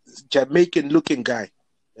Jamaican-looking guy.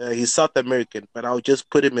 He's South American, but I'll just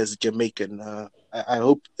put him as Jamaican. I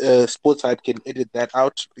hope Sports Hype can edit that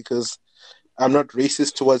out because I'm not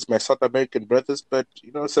racist towards my South American brothers, but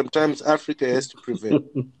sometimes Africa has to prevail.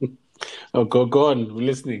 Go on. We're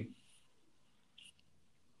listening.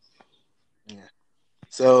 Yeah.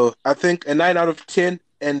 So I think a 9 out of 10,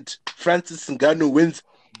 and Francis Ngannou wins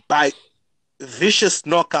by vicious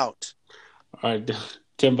knockout. All right,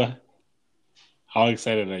 Themba, how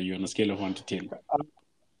excited are you on a scale of 1 to 10?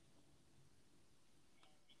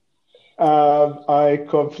 I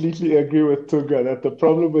completely agree with Tunga that the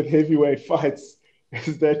problem with heavyweight fights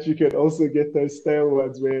is that you can also get those stale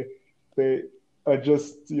ones where they are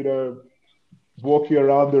just, walking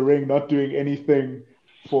around the ring, not doing anything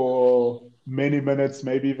for many minutes,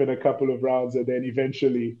 maybe even a couple of rounds, and then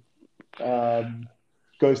eventually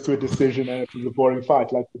goes to a decision and it's a boring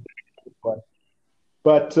fight like the one.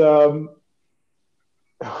 But I'm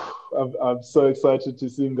so excited to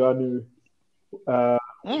see Ngannou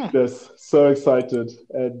this. So excited.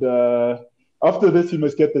 And after this, he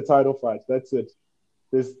must get the title fight. That's it.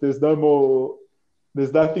 There's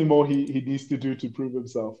nothing more he needs to do to prove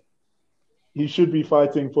himself. He should be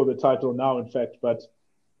fighting for the title now, in fact, but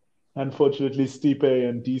unfortunately, Stipe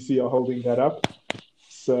and DC are holding that up.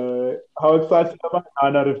 So how excited am I?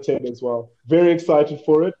 9 out of 10 as well. Very excited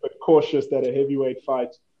for it, but cautious that a heavyweight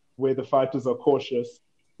fight where the fighters are cautious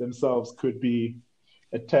themselves could be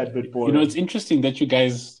a tad bit boring. It's interesting that you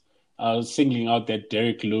guys are singling out that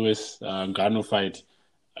Derek Lewis Ngannou fight.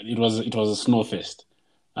 It was a snowfest.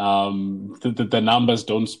 The numbers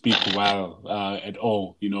don't speak well at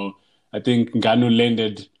all. I think Ngannou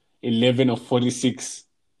landed 11 of 46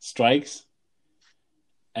 strikes,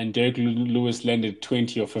 and Derek Lewis landed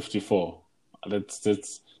 20 of 54. That's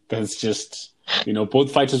just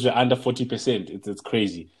both fighters were under 40%. It's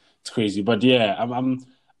crazy. It's crazy. But yeah, I'm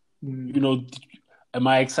am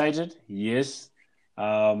I excited? Yes.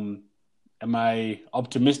 Am I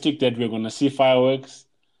optimistic that we're going to see fireworks?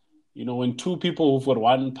 When two people who've got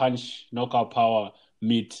one punch knockout power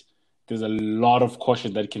meet, there's a lot of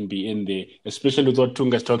caution that can be in there, especially with what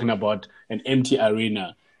Tunga's talking about, an empty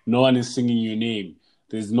arena. No one is singing your name.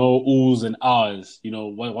 There's no oohs and ahs.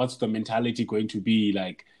 What's the mentality going to be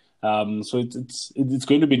like? So it's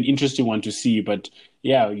going to be an interesting one to see. But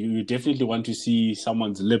yeah, you definitely want to see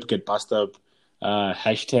someone's lip get bust up.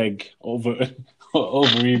 Hashtag over him.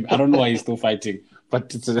 I don't know why he's still fighting,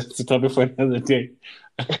 but it's a topic for another day.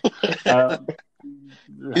 uh,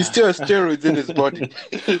 He still has steroids in his body.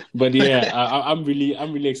 But yeah, I'm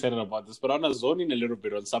really excited about this. But I want to zone in a little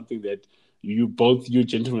bit on something that you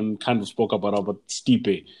gentlemen kind of spoke about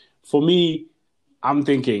Stipe. For me, I'm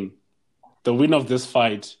thinking the win of this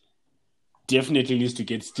fight definitely needs to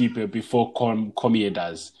get Stipe before Cormier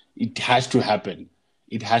does. It has to happen.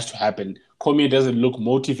 It has to happen. Cormier doesn't look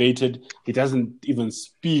motivated. He doesn't even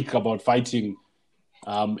speak about fighting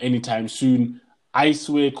anytime soon. I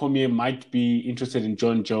swear Cormier might be interested in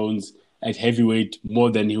John Jones at heavyweight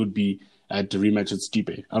more than he would be at the rematch with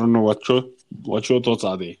Stipe. I don't know what your thoughts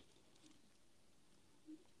are there.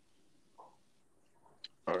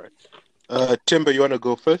 All right. Themba, you want to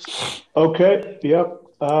go first? Okay, yeah.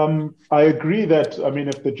 I agree that, I mean,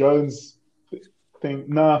 if the Jones thing,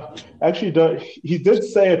 he did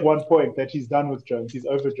say at one point that he's done with Jones, he's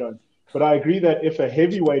over Jones. But I agree that if a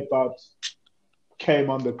heavyweight bout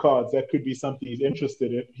came on the cards, that could be something he's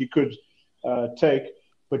interested in. He could take,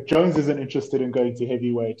 but Jones isn't interested in going to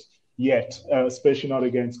heavyweight yet, especially not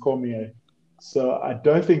against Cormier. So I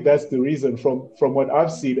don't think that's the reason. From what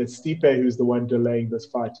I've seen, it's Stipe who's the one delaying this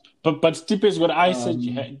fight. But Stipe's got eye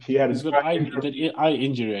he's got eye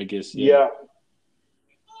injury, I guess. Yeah,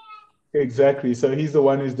 exactly. So he's the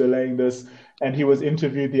one who's delaying this. And he was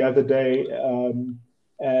interviewed the other day,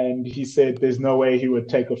 and he said there's no way he would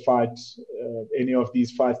take a fight, any of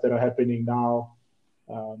these fights that are happening now,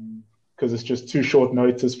 because it's just too short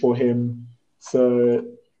notice for him. So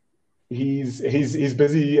he's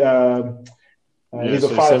busy. He's a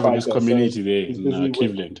firefighter. His community there in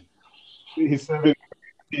Cleveland. He's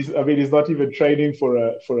not even training for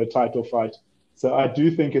a title fight. So I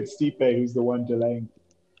do think it's Stipe who's the one delaying.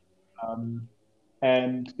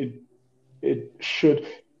 And it should.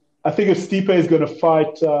 I think if Stipe is going to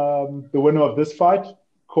fight the winner of this fight,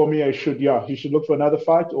 Cormier should look for another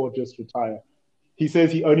fight or just retire. He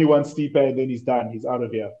says he only wants Stipe and then he's done. He's out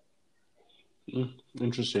of here.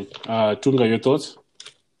 Interesting. Tunga, your thoughts?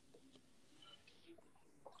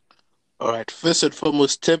 All right. First and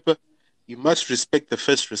foremost, Themba, you must respect the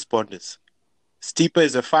first responders. Stipe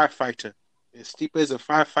is a firefighter.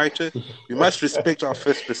 We must respect our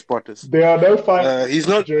first responders. There are no fighters he's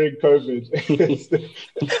not during COVID. That's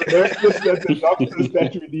the doctors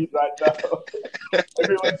that we need right now.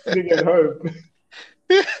 Everyone's sitting at home.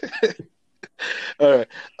 All right.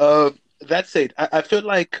 That said, I feel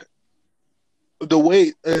like the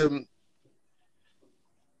way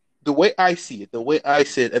I see it,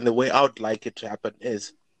 and the way I would like it to happen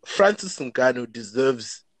is Francis Ngannou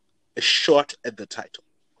deserves a shot at the title,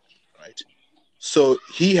 right? So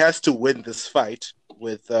he has to win this fight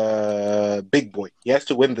with Big Boy. He has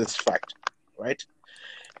to win this fight, right?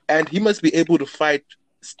 And he must be able to fight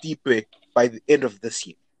Stipe by the end of this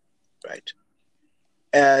year, right?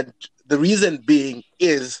 And the reason being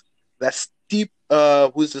is that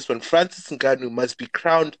who's this one? Francis Ngannou must be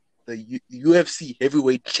crowned the UFC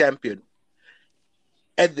heavyweight champion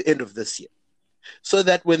at the end of this year, so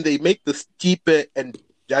that when they make the Stipe and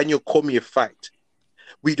Daniel Cormier fight,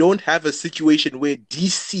 we don't have a situation where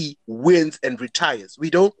DC wins and retires.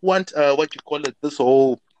 We don't want this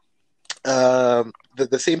whole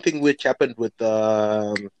the same thing which happened with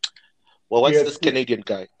what's GSP. This Canadian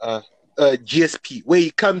guy GSP, where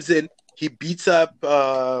he comes in, he beats up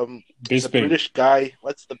the British guy.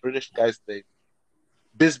 What's the British guy's name?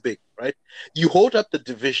 Bisbing, right? You hold up the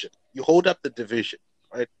division,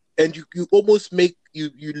 right? And you almost make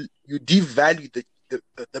you devalue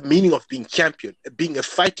the meaning of being champion, being a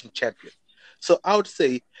fighting champion. So I would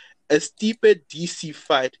say a Stipe DC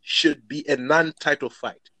fight should be a non-title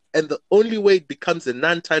fight. And the only way it becomes a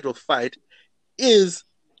non-title fight is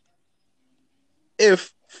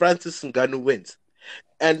if Francis Ngannou wins.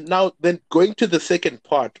 And now then going to the second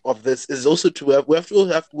part of this is also we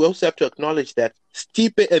also have to acknowledge that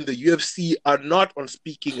Stipe and the UFC are not on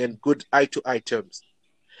speaking in good eye-to-eye terms.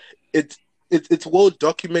 It's well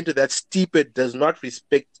documented that Stipe does not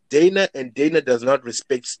respect Dana and Dana does not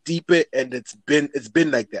respect Stipe, and it's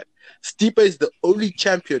been like that. Stipe is the only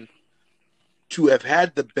champion to have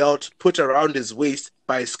had the belt put around his waist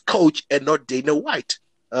by his coach and not Dana White,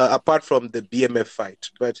 apart from the BMF fight.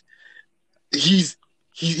 But he's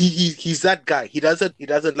that guy. He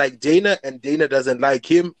doesn't like Dana and Dana doesn't like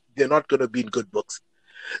him. They're not going to be in good books.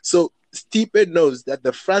 So Stipe knows that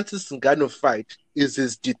the Francis Ngannou fight is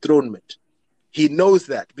his dethronement. He knows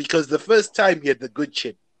that because the first time he had the good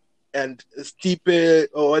chin, and Stipe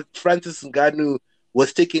or Francis Ngannou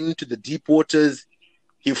was taken into the deep waters.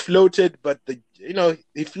 He floated, but the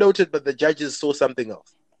judges saw something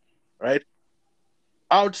else, right?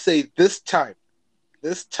 I would say this time,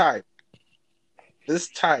 this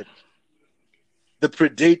time, the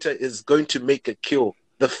predator is going to make a kill.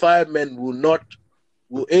 The firemen will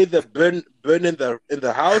either burn in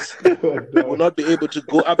the house, will not be able to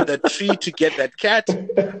go up the tree to get that cat.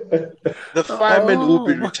 The firemen will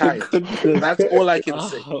be retired. That's all I can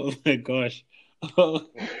say. Oh my gosh.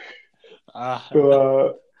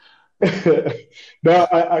 No,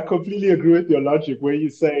 I completely agree with your logic where you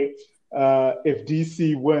say if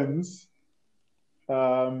DC wins,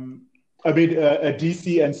 a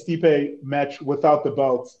DC and Stipe match without the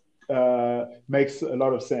belt makes a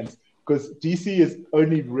lot of sense because DC is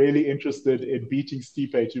only really interested in beating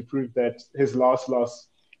Stipe to prove that his last loss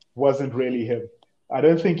wasn't really him. I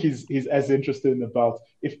don't think he's as interested in the belt.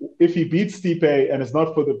 If he beats Stipe and it's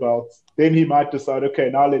not for the belt, then he might decide, okay,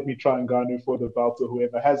 now let me try Ngannou for the belt or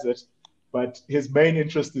whoever has it. But his main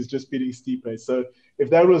interest is just beating Stipe. So if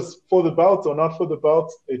that was for the belt or not for the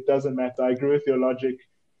belt, it doesn't matter. I agree with your logic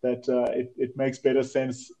that it makes better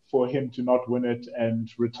sense for him to not win it and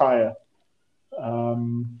retire.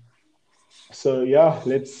 So yeah,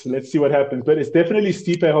 let's see what happens. But it's definitely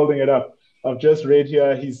Stipe holding it up. I've just read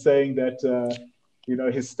here he's saying that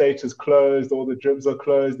his state is closed, all the gyms are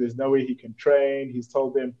closed. There's no way he can train. He's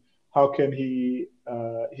told them how can he?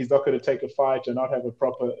 He's not going to take a fight and not have a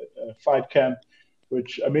proper fight camp.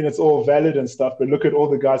 Which I mean, it's all valid and stuff. But look at all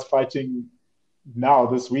the guys fighting now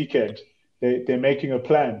this weekend. They're making a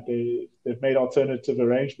plan. They've made alternative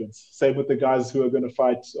arrangements. Same with the guys who are going to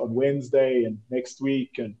fight on Wednesday and next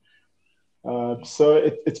week. And so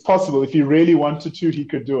it's possible. If he really wanted to, he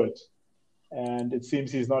could do it. And it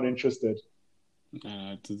seems he's not interested.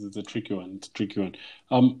 It's a tricky one.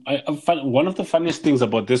 I find one of the funniest things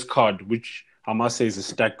about this card, which I must say is a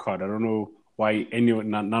stacked card. I don't know why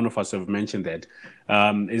none of us have mentioned that.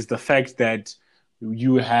 Is the fact that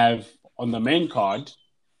you have on the main card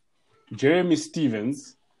Jeremy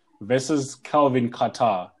Stevens versus Calvin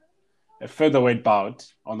Kattar, a featherweight bout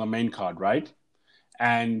on the main card, right?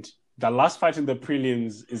 And the last fight in the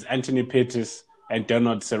prelims is Anthony Pettis and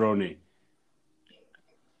Donald Cerrone.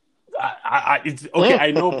 It's okay.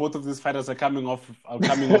 I know both of these fighters are coming off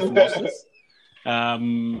losses,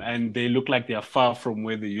 and they look like they are far from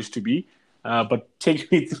where they used to be. But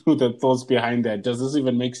take me through the thoughts behind that. Does this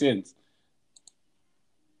even make sense?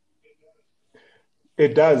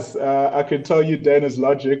 It does. I can tell you Dana's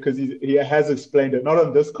logic because he has explained it, not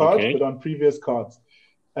on this card, but on previous cards.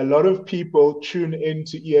 A lot of people tune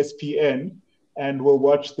into ESPN and will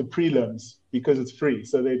watch the prelims because it's free.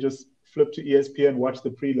 So they just flip to ESPN, watch the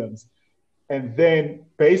prelims. And then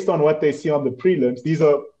based on what they see on the prelims, these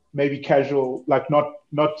are maybe casual, like not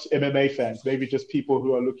MMA fans, maybe just people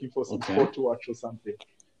who are looking for some sport to watch or something.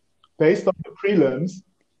 Based on the prelims,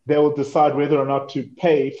 they will decide whether or not to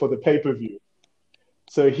pay for the pay-per-view.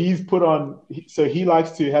 So he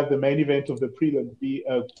likes to have the main event of the prelim be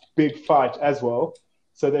a big fight as well,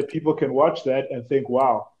 so that people can watch that and think,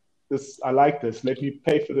 wow, I like this. Let me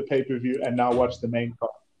pay for the pay-per-view and now watch the main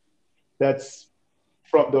card. That's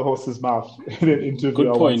from the horse's mouth in an interview.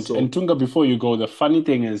 Good point. And Tunga, before you go, the funny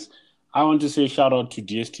thing is, I want to say shout out to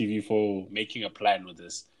DSTV for making a plan with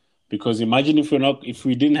this. Because imagine if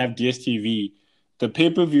we didn't have DSTV, the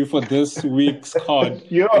pay-per-view for this week's card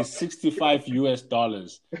is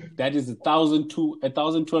 $65. That is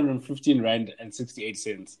 1,215 rand and 68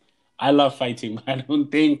 cents. I love fighting, but I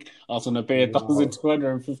don't think I was going to pay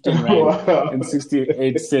 1,215 rand and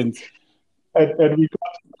 68 cents. And we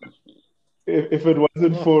got, if it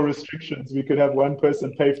wasn't for restrictions, we could have one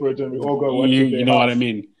person pay for it and we all go watch it. You know what I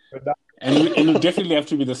mean? And it'll definitely have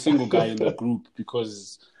to be the single guy in the group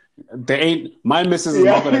because my missus is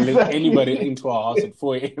not going to let anybody into our house at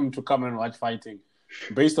 4 a.m. to come and watch fighting.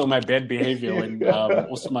 Based on my bad behavior when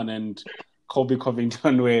Usman and Colby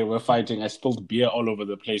Covington were fighting, I spilled beer all over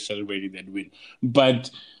the place celebrating that win.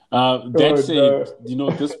 But that said,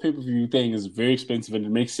 this pay-per-view thing is very expensive and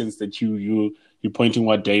it makes sense that you're pointing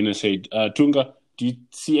what Dana said. Tunga, do you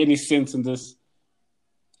see any sense in this?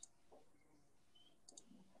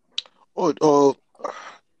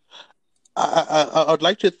 I'd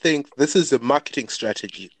like to think this is a marketing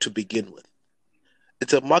strategy to begin with.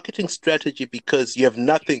 It's a marketing strategy because you have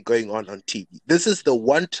nothing going on TV. This is the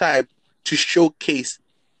one time to showcase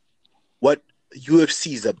what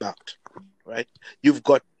UFC is about, right? You've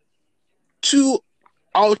got two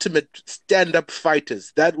ultimate stand-up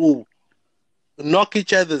fighters that will knock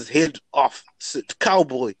each other's head off. So,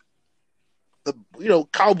 Cowboy.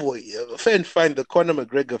 Fan find the Conor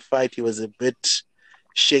McGregor fight, he was a bit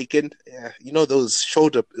shaken. Yeah, those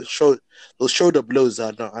shoulder blows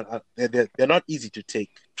are not they're not easy to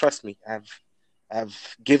take. Trust me, I've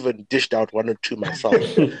dished out one or two myself.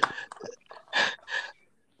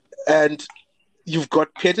 And you've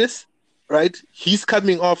got Pettis, right? He's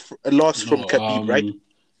coming off a loss from Khabib, right?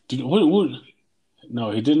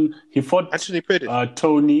 No, he didn't. He fought Anthony Pettis.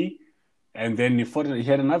 Tony, and then he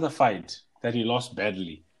had another fight that he lost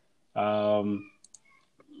badly. The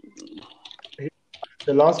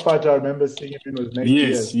last fight I remember seeing him in was Nate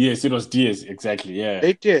Diaz. Yes, it was Diaz, exactly, yeah.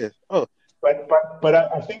 Nate Diaz, But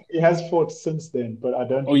I think he has fought since then, but I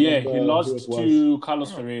don't remember he lost to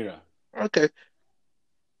Carlos Ferreira. Okay.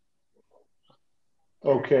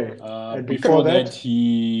 And before that,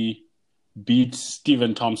 he beat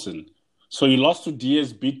Stephen Thompson. So he lost to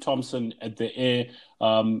Diaz, beat Thompson at the air.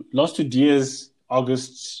 Lost to Diaz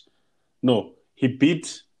he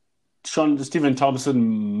beat Stephen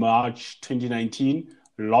Thompson March 2019,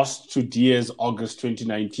 lost to Diaz August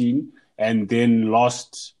 2019, and then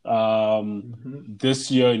lost this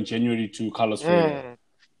year in January to Carlos Ferreira.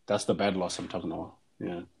 That's the bad loss I'm talking about.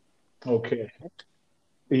 Yeah. Okay.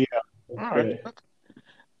 Yeah. All right.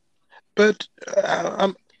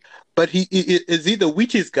 But he is he the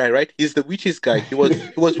witches guy, right? He's the witches guy. He was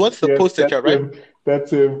once the poster child, right?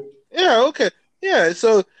 That's him. Yeah. Okay. Yeah.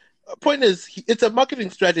 So, point is, it's a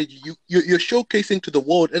marketing strategy. You're showcasing to the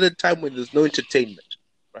world at a time when there's no entertainment,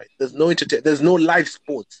 right? There's no live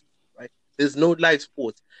sports, right? There's no live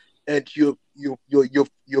sports, and you're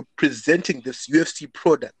presenting this UFC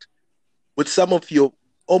product with some of your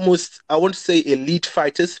almost, I won't say elite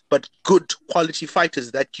fighters, but good quality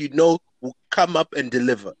fighters that will come up and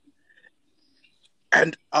deliver.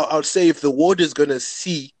 And I'll say, if the world is going to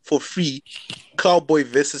see for free Cowboy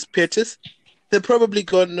versus Pettis, they're probably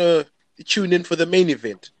going to tune in for the main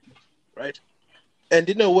event, right? And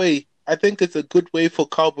in a way, I think it's a good way for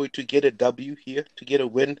Cowboy to get a W here, to get a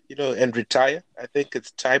win, and retire. I think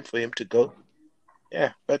it's time for him to go.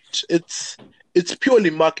 Yeah, but it's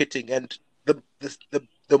purely marketing, and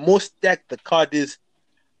the more stacked the card is,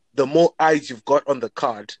 the more eyes you've got on the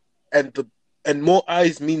card, and more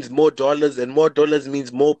eyes means more dollars, and more dollars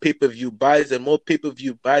means more pay-per-view buys, and more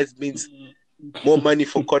pay-per-view buys means more money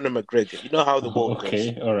for Conor McGregor. You know how the world goes.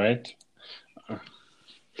 Okay, all right.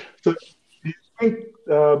 So, do you think,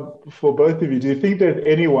 for both of you, do you think that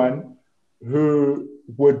anyone who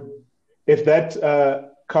would, if that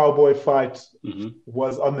Cowboy fight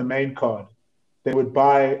was on the main card, they would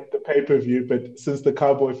buy the pay-per-view, but since the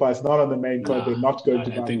Cowboy fight's not on the main card, they're not going to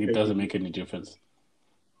buy I think it doesn't make any difference.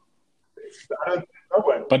 I don't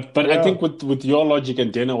know. But I think with your logic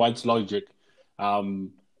and Dana White's logic,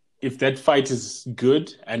 if that fight is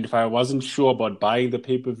good, and if I wasn't sure about buying the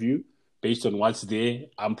pay-per-view based on what's there,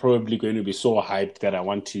 I'm probably going to be so hyped that I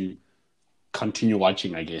want to continue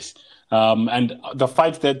watching, I guess. And the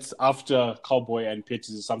fight that's after Cowboy and Pettis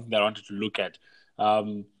is something that I wanted to look at.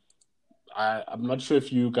 I'm not sure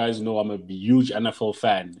if you guys know, I'm a huge NFL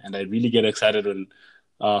fan, and I really get excited when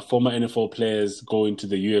former NFL players go into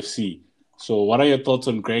the UFC. So what are your thoughts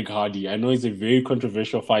on Greg Hardy? I know he's a very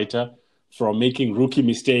controversial fighter, from making rookie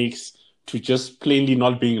mistakes to just plainly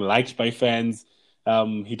not being liked by fans.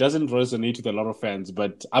 He doesn't resonate with a lot of fans,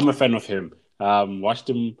 but I'm a fan of him. Watched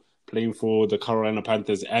him playing for the Carolina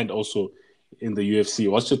Panthers and also in the UFC.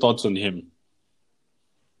 What's your thoughts on him?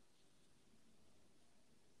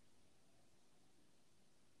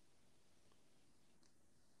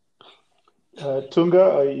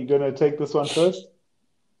 Tunga, are you going to take this one first?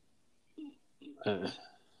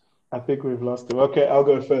 I think we've lost him. Okay, I'll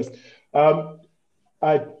go first.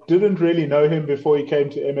 I didn't really know him before he came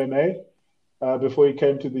to MMA, before he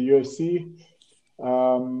came to the UFC.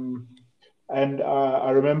 And I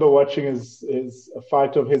remember watching a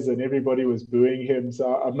fight of his, and everybody was booing him.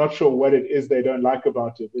 So I'm not sure what it is they don't like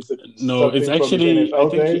about it. Is it it's actually, I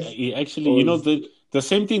think he actually, the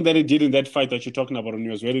same thing that he did in that fight that you're talking about when he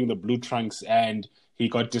was wearing the blue trunks and he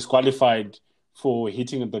got disqualified for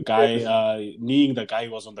hitting the guy, kneeing the guy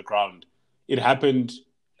who was on the ground. It happened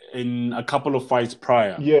in a couple of fights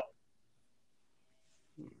prior.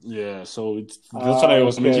 Yeah, so that's what I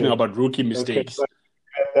was mentioning about rookie mistakes.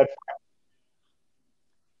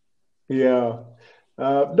 No,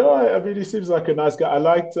 I mean, he seems like a nice guy.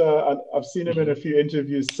 I've seen him in a few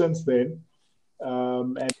interviews since then,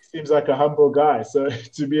 and he seems like a humble guy. So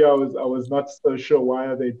to me, I was not so sure why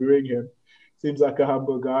are they booing him. Seems like a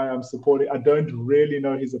humble guy. I'm supporting. I don't really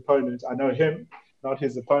know his opponent. I know him, not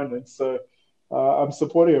his opponent. So I'm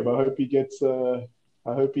supporting him. I hope he gets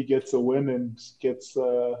a win and gets.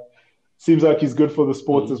 Seems like he's good for the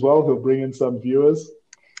sports as well. He'll bring in some viewers,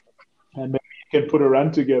 and maybe he can put a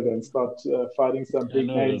run together and start fighting some big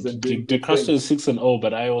names. And De Castro is 6-0,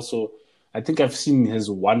 but I think I've seen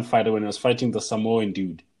his one fighter when he was fighting the Samoan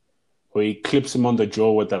dude, where he clips him on the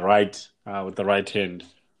jaw with the right hand.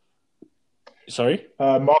 Sorry?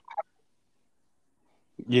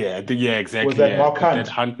 Yeah, exactly. Was that Mark Hunt? That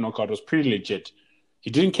Hunt knockout was pretty legit. He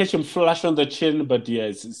didn't catch him flush on the chin, but yeah,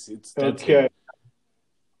 it's that's Okay. him.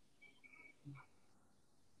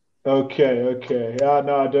 Okay. Yeah,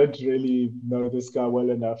 no, I don't really know this guy well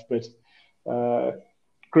enough, but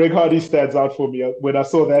Greg Hardy stands out for me. When I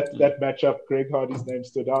saw that matchup, Greg Hardy's name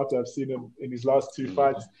stood out. I've seen him in his last two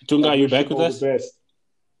fights. Tunga, are you wish back him with all us? the best.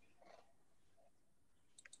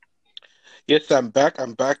 Yes, I'm back.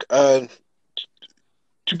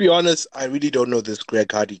 To be honest, I really don't know this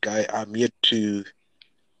Greg Hardy guy. I'm yet to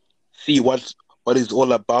see what he's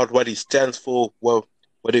all about, what he stands for, well,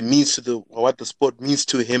 what it means to what the sport means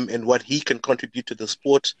to him, and what he can contribute to the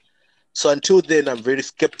sport. So until then, I'm very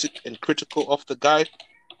skeptic and critical of the guy,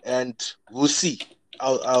 and we'll see.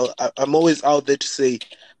 I'm always out there to say,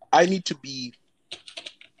 I'm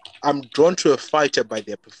drawn to a fighter by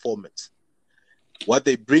their performance, what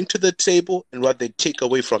they bring to the table and what they take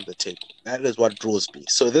away from the table. That is what draws me.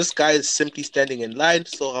 So this guy is simply standing in line,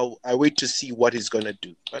 so I wait to see what he's going to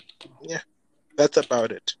do. But yeah, that's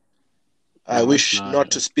about it. I wish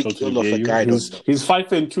not to speak ill of a guy I don't know. He's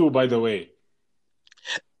 5-2, by the way.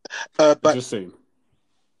 But Just saying.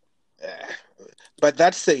 But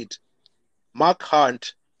that said, Mark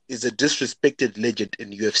Hunt is a disrespected legend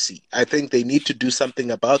in UFC. I think they need to do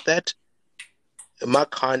something about that.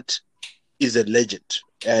 Mark Hunt is a legend,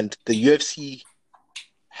 and the UFC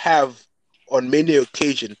have on many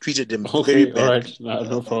occasions treated him very badly. All right,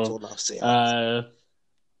 no problem. That's all I'll say.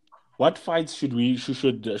 What fights should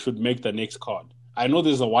make the next card? I know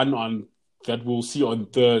there's a one on that we'll see on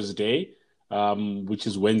Thursday, which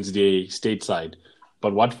is Wednesday stateside.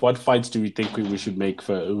 But what fights do we think we should make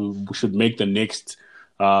the next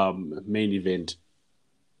main event?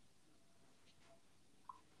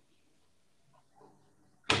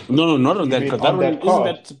 No, not on that card. Isn't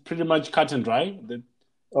that pretty much cut and dry?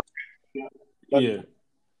 Yeah,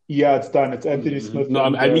 it's done. It's Anthony Smith. No,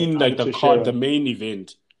 I mean like the card, the main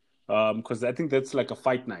event. Because I think that's like a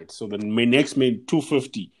fight night. So the next main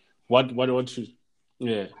 250. What should?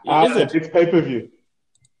 Yeah, it's pay-per-view.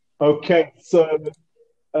 Okay, so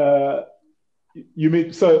you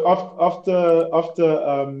mean so after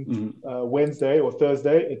Wednesday or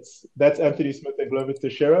Thursday? That's Anthony Smith and Glover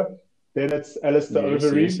Teixeira. Then it's Alistair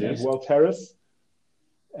Overeem and Walt Harris,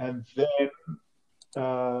 and then.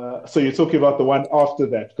 So you're talking about the one after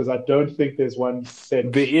that, because I don't think there's one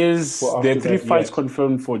set. There are 3 fights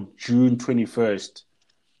confirmed for June 21st,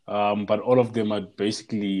 but all of them are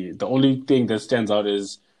basically, the only thing that stands out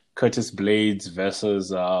is Curtis Blades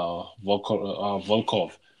versus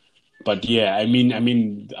Volkov. But yeah, I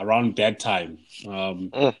mean around that time,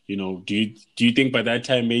 do you think by that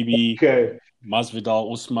time maybe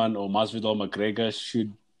Masvidal Usman or Masvidal McGregor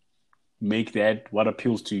should make that? What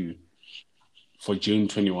appeals to you for June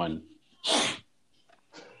 21?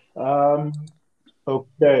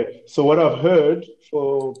 Okay, so what I've heard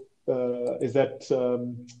is that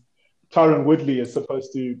Tyron Woodley is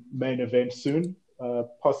supposed to main event soon,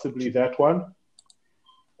 possibly that one.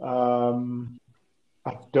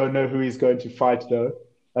 I don't know who he's going to fight though.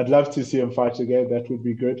 I'd love to see him fight again. That would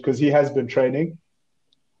be good because he has been training.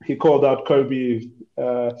 He called out Kobe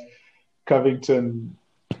Covington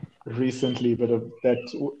recently, but that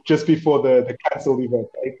just before the cancelled event,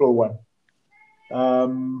 April 1.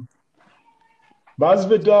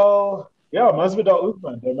 Masvidal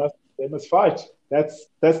Usman, they must fight. That's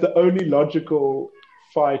the only logical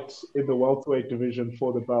fight in the welterweight division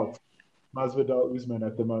for the belt. Masvidal Usman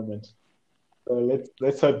at the moment. So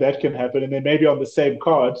let's hope that can happen, and then maybe on the same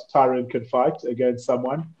card, Tyron can fight against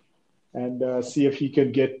someone, and see if he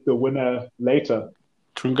can get the winner later.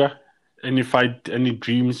 Tunga, any fight, any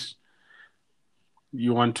dreams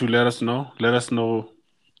you want to let us know? Let us know.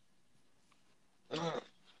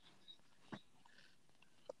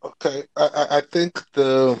 Okay, I think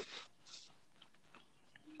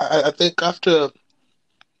after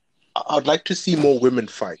I'd like to see more women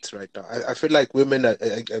fights right now. I feel like women are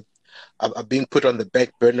being put on the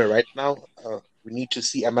back burner right now. We need to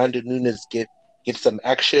see Amanda Nunes get some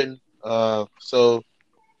action. So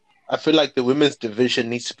I feel like the women's division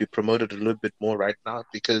needs to be promoted a little bit more right now,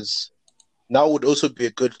 because now would also be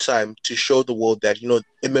a good time to show the world that,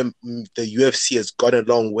 the UFC has gone a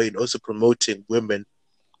long way in also promoting women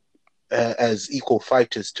as equal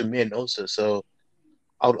fighters to men also. So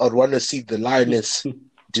I'd want to see the Lioness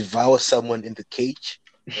devour someone in the cage.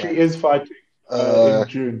 She is fighting in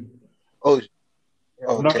June. Oh,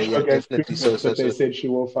 okay, not yeah, definitely. Christmas, but they said she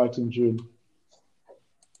will fight in June.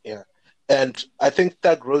 Yeah, and I think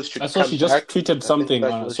Thug Rose should. I saw she just tweeted something.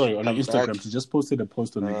 On Instagram. Back. She just posted a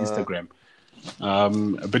post on the Instagram.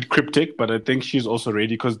 A bit cryptic, but I think she's also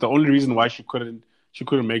ready, because the only reason why she couldn't she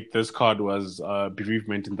couldn't make this card was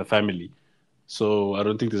bereavement in the family. So I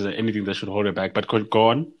don't think there's anything that should hold her back. But go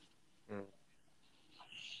on.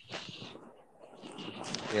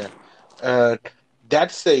 Yeah.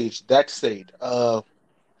 That said,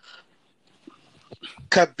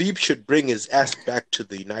 Khabib should bring his ass back to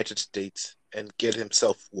the United States and get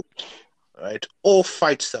himself whooped, all right? Or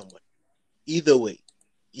fight someone. Either way.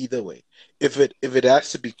 If it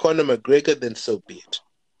has to be Conor McGregor, then so be it.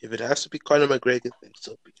 If it has to be Conor McGregor, then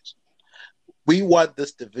so be it. We want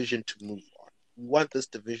this division to move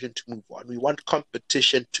on. We want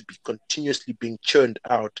competition to be continuously being churned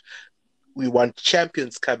out. We want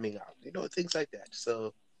champions coming out. Things like that.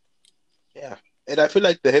 So, yeah. And I feel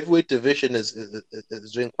like the heavyweight division is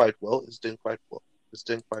doing quite well.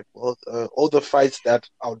 All the fights that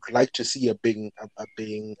I would like to see are being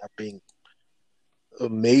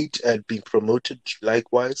made and being promoted.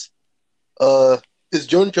 Likewise, is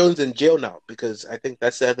John Jones in jail now? Because I think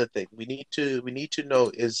that's the other thing. We need to know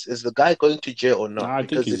is the guy going to jail or not? I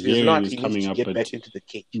because think if he's not, he's he coming needs to up, get but back into the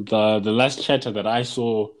cage. The last chatter that I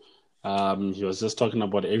saw, he was just talking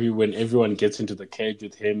about when everyone gets into the cage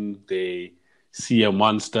with him, they see a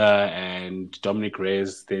monster, and Dominic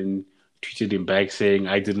Reyes then tweeted him back saying,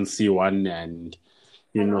 "I didn't see one," and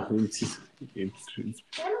it's been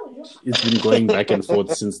going back and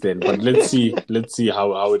forth since then. But let's see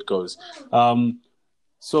how it goes.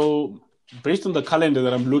 So based on the calendar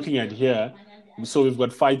that I'm looking at here, so we've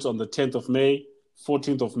got fights on the 10th of May,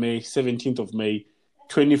 14th of May, 17th of May,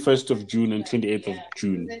 21st of June, and 28th of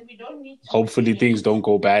June. Hopefully things don't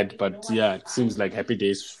go bad, but yeah, it seems like happy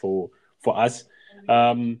days for us.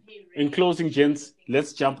 In closing, gents,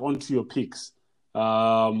 let's jump onto your picks.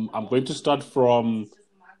 I'm going to start from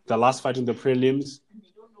the last fight in the prelims.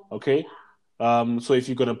 Okay? So if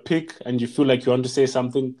you're going to pick and you feel like you want to say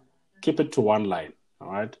something, keep it to one line.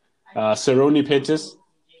 All right? Cerrone Pettis,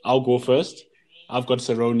 I'll go first. I've got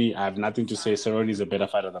Cerrone. I have nothing to say. Cerrone is a better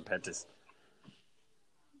fighter than Pettis.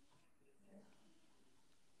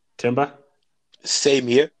 Themba? Same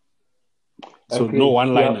here. So no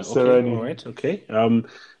one-liner. Yeah, okay, all right, okay.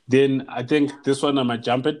 Then I think this one I might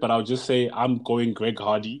jump it, but I'll just say I'm going Greg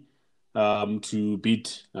Hardy to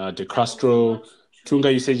beat De Castro.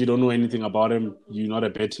 Tunga, you said you don't know anything about him. You're not a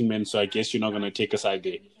betting man, so I guess you're not going to take a side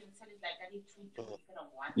there.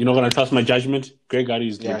 You're not going to trust my judgment? Greg Hardy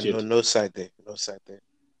is legit. No side there.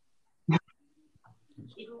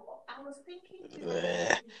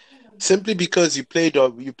 Simply because you played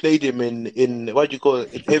him in what do you call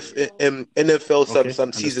it, NFL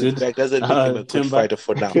some seasons back doesn't make him a good fighter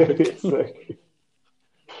for now.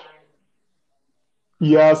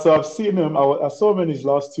 Yeah, so I've seen him. I saw him in his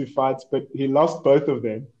last two fights, but he lost both of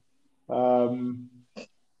them.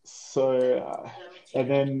 And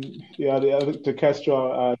then the other De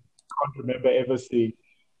Castro, I can't remember ever seeing.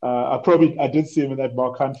 I did see him in that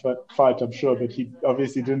Mark Hunt fight, I'm sure, but he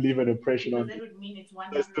obviously didn't leave an impression on me.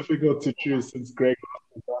 It's difficult to choose since Greg lost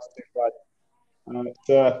his last two fights.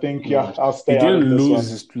 So I think, I'll stay out of this one. He didn't lose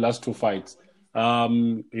his last two fights.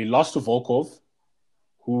 He lost to Volkov,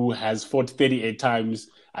 who has fought 38 times.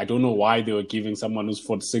 I don't know why they were giving someone who's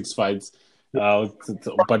fought 6 fights.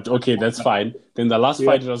 But okay, that's fine. Then the last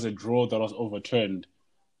fight was a draw that was overturned.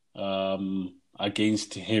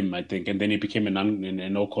 Against him, I think, and then he became a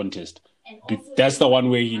no contest. That's the one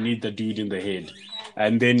where he need the dude in the head,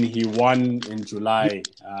 and then he won in July,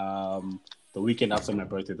 the weekend after my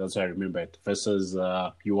birthday. That's what I remember it. Versus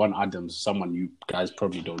Yuan Adams, someone you guys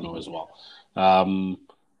probably don't know as well. So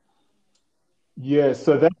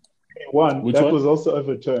that one Which one? was also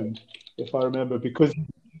overturned, if I remember, because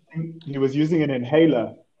he was using an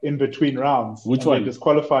inhaler in between rounds. Which one? They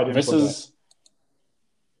disqualified him versus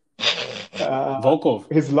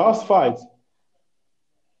Volkov. His last fight.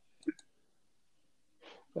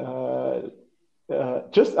 I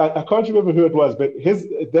can't remember who it was, but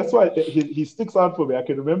that's why he sticks out for me. I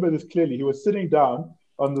can remember this clearly. He was sitting down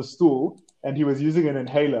on the stool and he was using an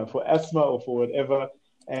inhaler for asthma or for whatever,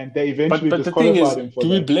 and they eventually disqualified him for that. Do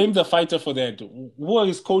we blame the fighter for that? Who are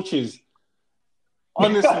his coaches?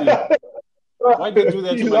 Honestly, why did they do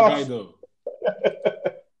that to my guy though?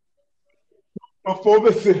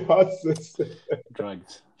 Performance enhancers.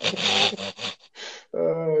 Drugs.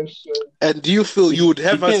 Oh, shit. And do you feel you would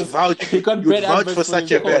have us vouch for such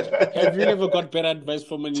a bet? Have you ever got better advice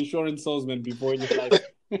from an insurance salesman before in your life?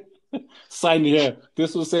 Sign here.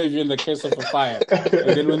 This will save you in the case of a fire. And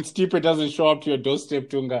then when stupid doesn't show up to your doorstep,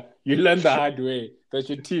 Tunga, you learn the hard way that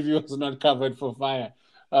your TV was not covered for fire.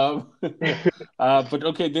 But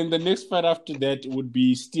okay, then the next fight after that would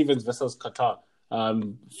be Stevens versus Qatar.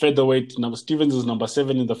 Featherweight. Stevens is number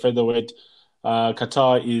 7 in the featherweight.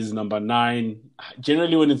 Qatar is number 9.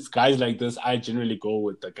 Generally, when it's guys like this, I generally go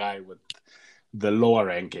with the guy with the lower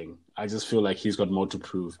ranking. I just feel like he's got more to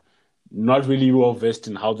prove. Not really well versed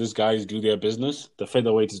in how these guys do their business. The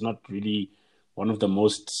featherweight is not really one of the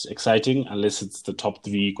most exciting unless it's the top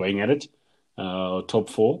 3 going at it, top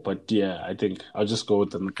 4. But yeah, I think I'll just go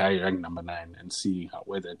with the guy ranked number 9 and see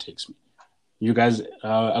where that takes me. You guys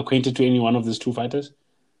acquainted to any one of these 2 fighters?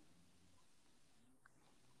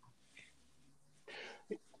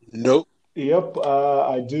 Nope. Yep,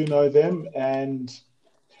 I do know them, and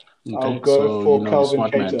Okay, I'll go for Calvin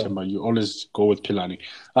smart man, Kattar. Themba. You always go with Pilani.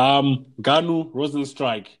 Ngannou,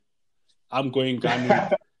 Rozenstruik. I'm going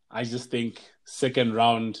Ngannou. I just think second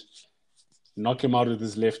round, knock him out with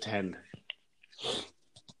his left hand.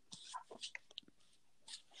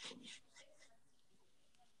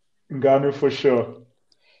 Ngannou for sure.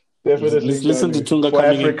 Definitely. Let's listen to Tunga for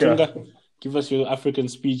coming Africa. in. Tunga, give us your African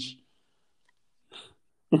speech.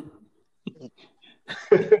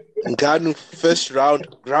 Ngannou, first round,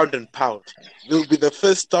 ground and pound. It will be the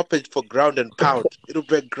first stoppage for ground and pound. It will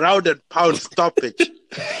be a ground and pound stoppage.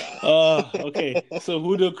 Okay. So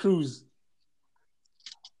Cejudo Cruz.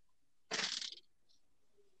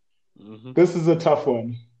 This is a tough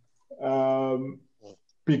one.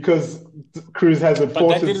 Because Cruz hasn't fought But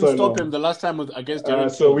that in didn't so stop long. him the last time against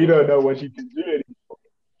Jairzinho. So we don't know what he can do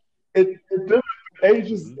anymore.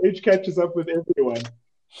 Age catches up with everyone.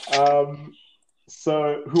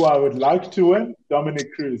 So who I would like to win,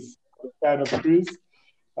 Dominic Cruz. I'm a fan of Cruz.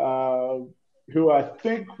 Who I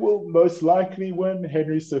think will most likely win,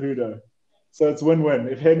 Henry Cejudo. So it's win-win.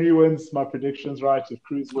 If Henry wins, my prediction's right. If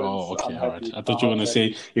Cruz wins, Oh, okay, I'm all happy. right. I thought you were going to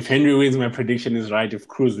say, if Henry wins, my prediction is right. If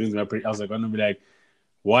Cruz wins, my prediction... I was going to be like,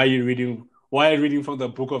 why are you reading from the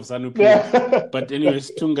book of Zanu-Pia? But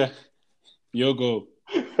anyways, Tunga, your go.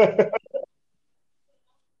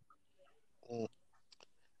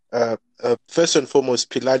 First and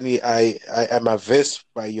foremost, Pilani, I am averse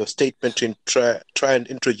by your statement to try and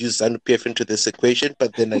introduce ZANU-PF into this equation.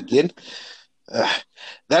 But then again,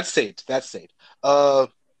 that said, I'm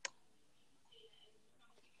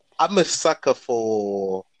a sucker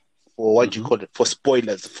for what you call it, for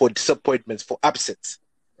spoilers, for disappointments, for upsets,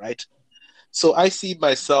 right? So I see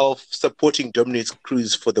myself supporting Dominic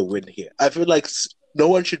Cruz for the win here. I feel like no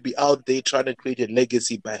one should be out there trying to create a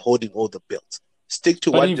legacy by holding all the belts. Stick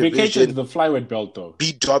to one division. But he vacated the flyweight belt, though.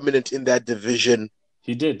 Be dominant in that division.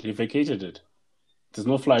 He did. He vacated it. There's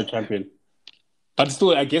no flyweight champion. But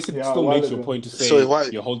still, I guess it still makes your point to say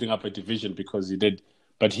you're holding up a division because he did.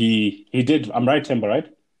 But he did. I'm right, Themba,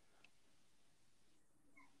 right?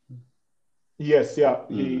 Yes, yeah.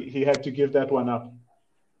 He had to give that one up.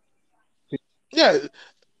 Yeah.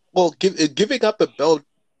 Well, giving up a belt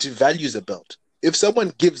devalues a belt. If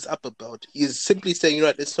someone gives up a belt, he is simply saying, you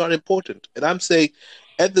know, it's not important. And I'm saying,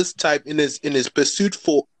 at this time, in his pursuit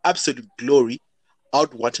for absolute glory, I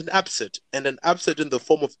would want an upset. And an upset in the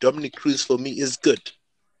form of Dominic Cruz for me is good.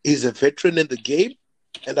 He's a veteran in the game.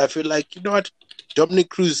 And I feel like, you know what? Dominic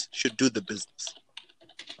Cruz should do the business.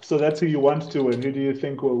 So that's who you want to win. Who do you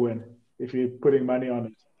think will win if you're putting money on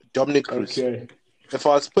it? Dominic Cruz. Okay. If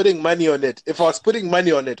I was putting money on it,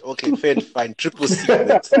 okay, fair, fine. Triple C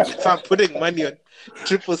wins. If I'm putting money on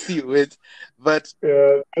Triple C wins. But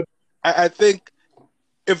I think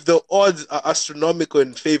if the odds are astronomical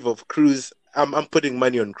in favor of Cruz, I'm putting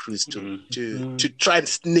money on Cruz to try and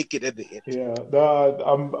sneak it at the end. Yeah,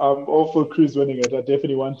 I'm all for Cruz winning it. I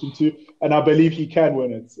definitely want him to, and I believe he can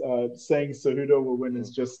win it. Saying Cejudo will win is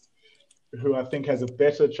just who I think has a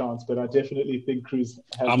better chance, but I definitely think Cruz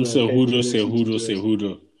has. I'm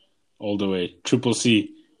Cejudo, all the way. Triple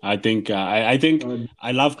C. I think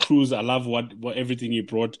I love Cruz. I love what everything he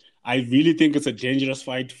brought. I really think it's a dangerous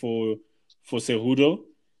fight for Cejudo,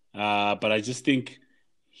 but I just think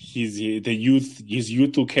his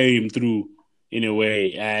youth will carry him through in a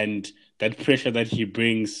way, and that pressure that he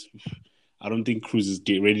brings, I don't think Cruz is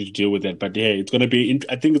ready to deal with that. But yeah, it's gonna be.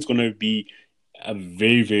 I think it's gonna be a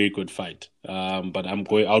very, very good fight. But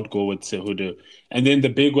I'll go with Cejudo. And then the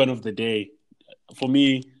big one of the day, for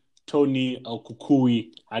me, Tony El Kukui.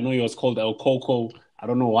 I know he was called El Coco. I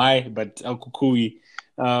don't know why, but El Kukui,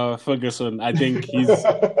 Ferguson, I think he's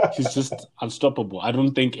just unstoppable. I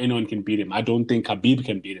don't think anyone can beat him. I don't think Khabib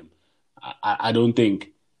can beat him. I don't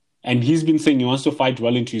think. And he's been saying he wants to fight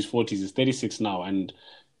well into his 40s. He's 36 now. And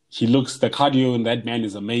the cardio in that man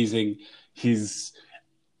is amazing.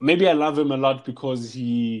 Maybe I love him a lot because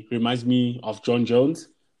he reminds me of John Jones.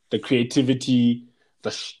 The creativity,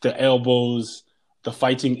 the elbows, the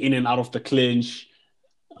fighting in and out of the clinch,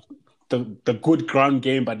 the good ground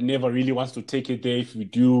game, but never really wants to take it there. If you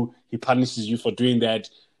do, he punishes you for doing that.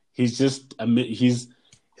 he's just a mythical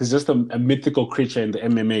creature in the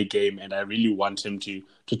MMA game, and I really want him to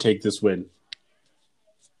take this win.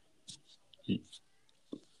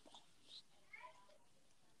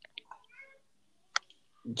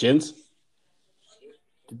 Gents?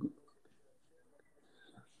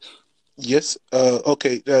 Yes.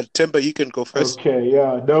 Okay. Themba, you can go first. Okay.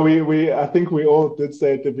 Yeah. No, I think we all did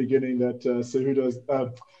say at the beginning that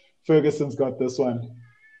Ferguson's got this one,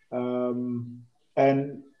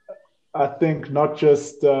 and I think not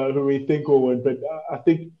just who we think will win, but I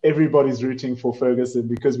think everybody's rooting for Ferguson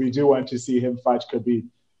because we do want to see him fight Khabib.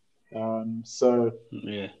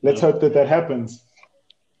 Let's hope that happens.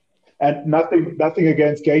 And nothing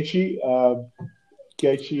against Gaethje.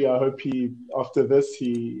 Gaethje, I hope after this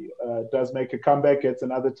he does make a comeback, gets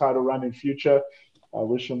another title run in future. I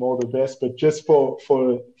wish him all the best. But just for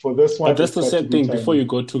this one, but just the same thing before you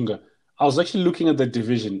go, Tunga. I was actually looking at the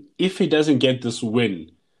division. If he doesn't get this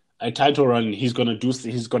win, a title run, he's gonna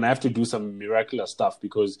have to do some miraculous stuff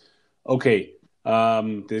because,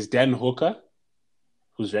 there's Dan Hooker,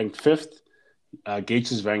 who's ranked 5th.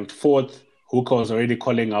 Gaethje's ranked 4th. Hooker was already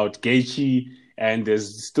calling out Gaethje, and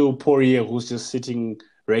there's still Poirier, who's just sitting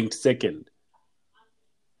ranked 2nd.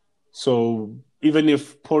 So even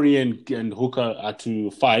if Poirier and Hooker are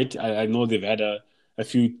to fight, I know they've had a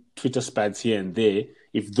few Twitter spats here and there.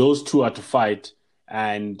 If those two are to fight,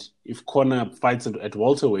 and if Conor fights at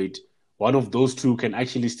welterweight, one of those two can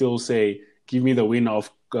actually still say, "Give me the winner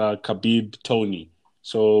of Khabib Tony."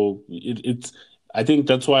 So I think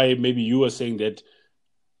that's why maybe you were saying that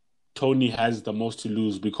Tony has the most to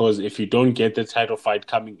lose, because if you don't get the title fight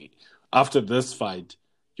coming after this fight,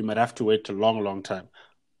 you might have to wait a long, long time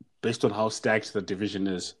based on how stacked the division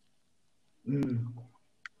is.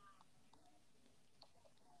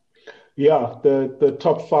 Yeah, the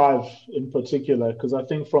top 5 in particular, because I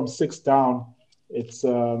think from 6 down, it's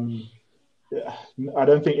I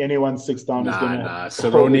don't think anyone 6 down is going to.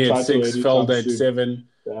 Cerrone at 6, Felder at 7,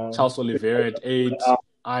 Charles Oliveira at 8,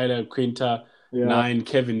 Ida Quinta 9,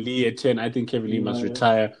 Kevin Lee at 10. I think Kevin Lee must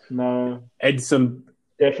retire. No. Edson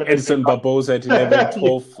Barboza at 11,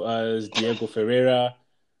 12 is Diego Ferreira,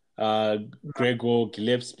 Gregor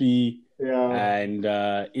Gillespie, and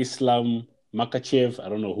Islam Makachev. I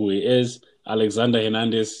don't know who he is. Alexander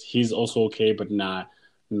Hernandez, he's also okay, but not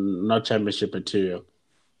championship material.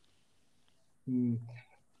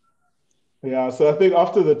 Yeah, so I think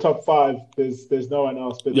after the top 5, there's no one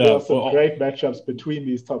else. But there are some great matchups between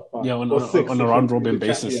these top 5. Yeah, on a round-robin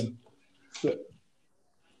basis. So,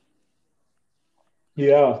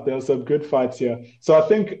 yeah, there are some good fights here. So I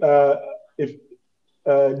think if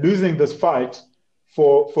losing this fight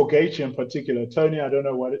for Gaethje in particular, Tony, I don't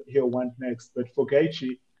know what he'll want next, but for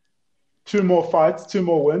Gaethje, 2 more fights, 2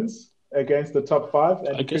 more wins against the top 5,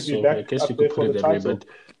 and I guess could be so. back I guess up you there could for put the it that way, title. but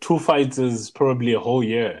 2 fights is probably a whole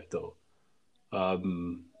year, though. But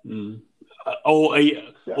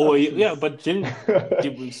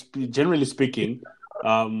generally speaking, 2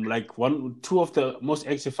 of the most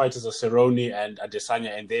active fighters are Cerrone and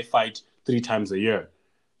Adesanya, and they fight 3 times a year.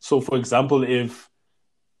 So, for example, if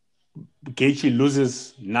Gaethje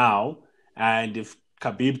loses now, and if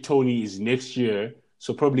Khabib Tony is next year,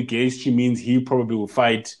 so probably Gaethje means he probably will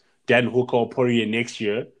fight Dan Hooker or Poirier next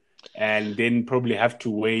year, and then probably have to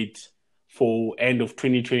wait for end of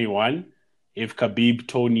 2021. If Khabib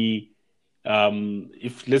Tony,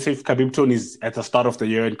 let's say if Khabib Tony is at the start of the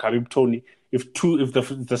year, and Khabib Tony, if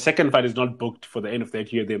the second fight is not booked for the end of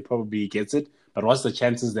that year, then probably he gets it. But what's the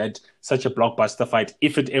chances that such a blockbuster fight,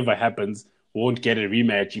 if it ever happens, won't get a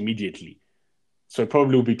rematch immediately? So it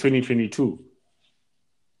probably will be 2022.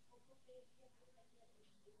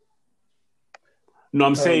 No,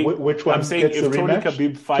 I'm saying which one? I'm saying gets if the Tony rematch?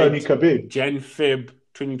 Khabib fights Jan-Feb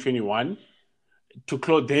 2021, to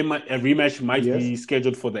close them, a rematch might be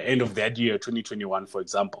scheduled for the end of that year, 2021, for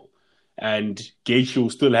example. And Gaethje will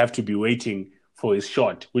still have to be waiting for his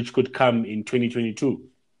shot, which could come in 2022.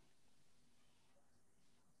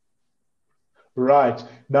 Right.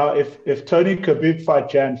 Now, if Tony Khabib fight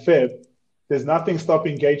Jan-Feb, there's nothing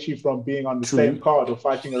stopping Gaethje from being on the same card or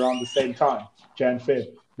fighting around the same time,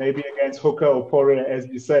 Jan-Feb. Maybe against Hooker or Poirier, as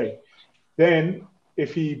you say. Then,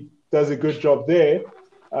 if he does a good job there,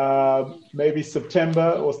 maybe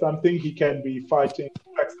September or something, he can be fighting,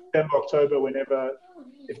 like September, October, whenever,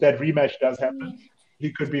 if that rematch does happen,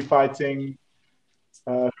 he could be fighting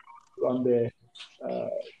on the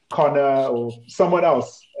Conor or someone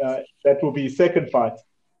else. That will be his second fight.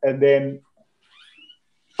 And then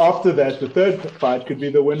after that, the third fight could be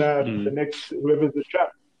the winner, the next, whoever's the champ.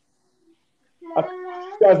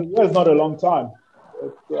 That's not a long time.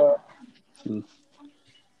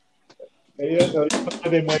 Yeah, no,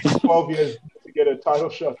 they wait 12 years to get a title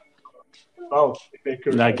shot. Oh, in their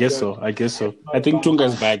career. I guess so. I not think a long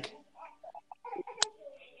Tunga's time. back.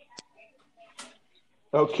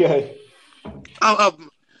 Okay.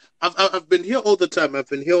 I've been here all the time. I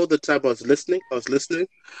was listening.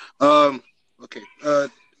 Okay.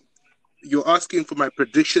 You're asking for my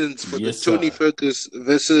predictions for Yes, the Tony sir. Ferguson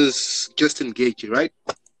versus Justin Gaethje, right?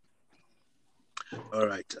 All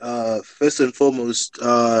right. First and foremost,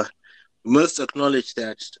 we must acknowledge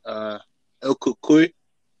that El Kukui,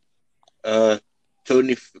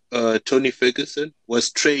 Tony Ferguson,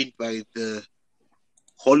 was trained by the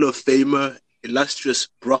Hall of Famer, illustrious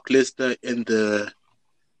Brock Lesnar in the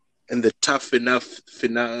tough enough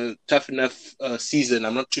season.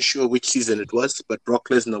 I'm not too sure which season it was, but Brock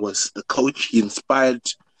Lesnar was the coach. He inspired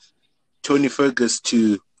Tony Ferguson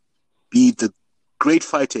to be the great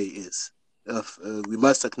fighter he is. We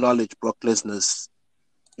must acknowledge Brock Lesnar's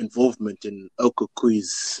involvement in El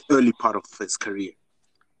Kukui's early part of his career.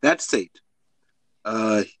 That said,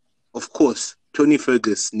 of course, Tony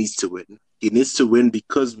Ferguson needs to win. He needs to win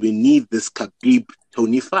because we need this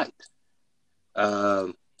Khabib-Tony fight.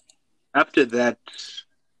 After that,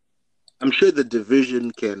 I'm sure the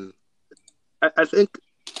division can... I think,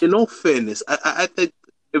 in all fairness, I think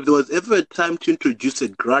if there was ever a time to introduce a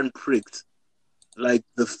Grand Prix, like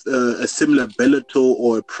a similar Bellator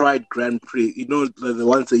or a Pride Grand Prix, you know, the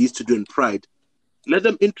ones they used to do in Pride, let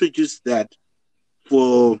them introduce that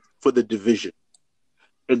for the division.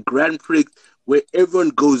 A Grand Prix where everyone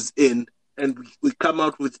goes in and we come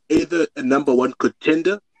out with either a number one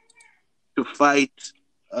contender to fight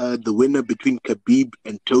the winner between Khabib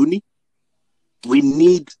and Tony. We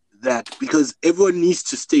need that because everyone needs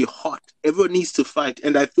to stay hot. Everyone needs to fight.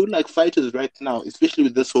 And I feel like fighters right now, especially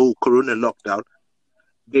with this whole Corona lockdown,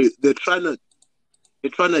 they're trying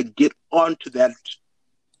to get onto that.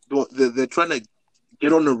 They're trying to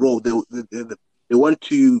get on a roll. They want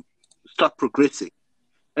to start progressing.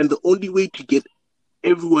 And the only way to get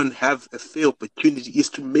everyone have a fair opportunity is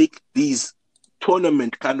to make these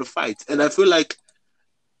tournament kind of fights. And I feel like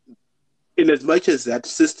in as much as that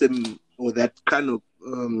system or that kind of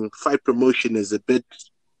fight promotion is a bit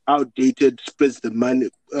outdated, spreads the money,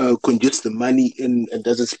 congests the money in and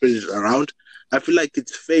doesn't spread it around, I feel like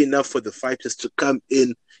it's fair enough for the fighters to come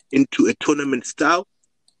into a tournament style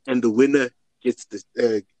and the winner gets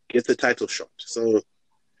the title shot. So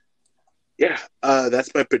yeah,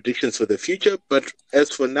 that's my predictions for the future. But as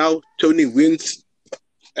for now, Tony wins,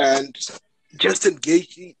 and Justin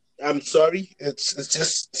Gaethje. I'm sorry, it's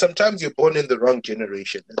just sometimes you're born in the wrong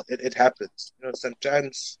generation. It happens. You know,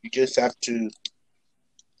 sometimes you just have to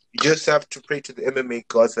pray to the MMA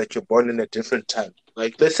gods that you're born in a different time.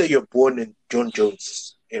 Like let's say you're born in John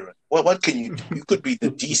Jones' era. What can you do? You could be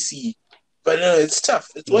the DC, but it's tough.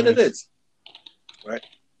 It's what it is, right?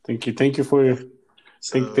 Thank you for your.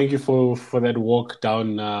 Thank you for that walk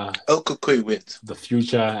down El Kukui wins the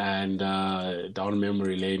future and down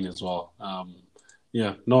memory lane as well.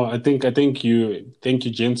 Yeah, no, I think you. Thank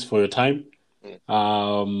you, gents, for your time.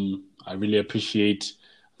 I really appreciate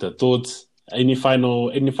the thoughts. Any final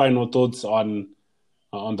thoughts on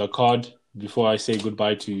the card before I say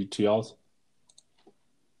goodbye to y'all?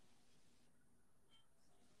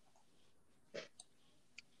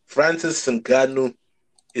 Francis Ngannou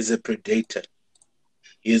is a predator.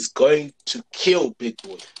 He is going to kill Big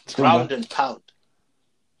Boy, ground and pound.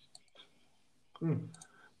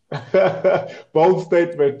 Bold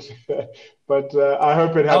statement, but I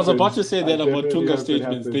hope it happens. I was about to say that about Tunga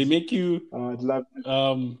statements. They make you. I'd love.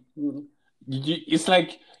 It's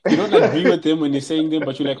like you don't agree with them when you're saying them,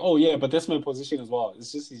 but you're like, oh yeah, but that's my position as well.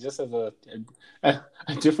 It's just he just has a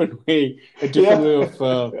different way,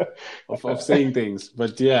 of saying things.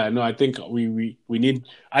 But yeah, no, I think we need.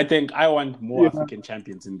 I want more African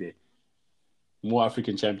champions in there. More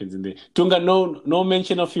African champions in there. Tunga, no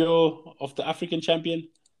mention of the African champion.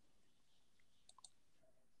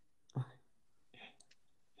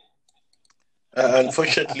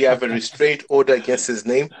 Unfortunately, I have a restraint order against his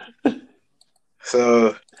name.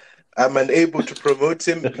 So I'm unable to promote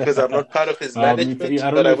him because I'm not part of his management.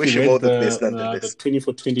 But I wish him all the best nonetheless. The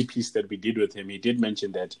 20 piece that we did with him, he did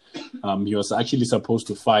mention that he was actually supposed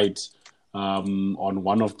to fight on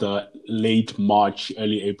one of the late March,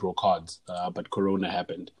 early April cards, but Corona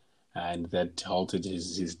happened, and that halted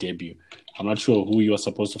his debut. I'm not sure who he was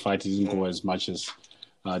supposed to fight. He didn't go as much as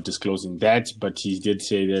disclosing that, but he did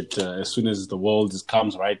say that as soon as the world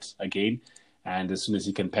comes right again, and as soon as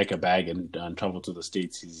he can pack a bag and travel to the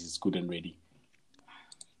States, he's good and ready.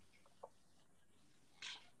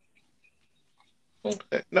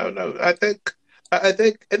 Okay. No. I think at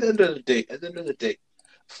the end of the day,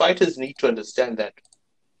 fighters need to understand that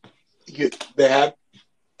they have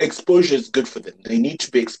exposure is good for them. They need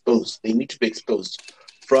to be exposed. They need to be exposed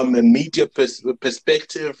from a media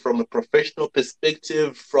perspective, from a professional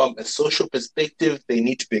perspective, from a social perspective. They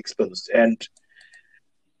need to be exposed. And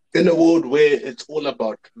in a world where it's all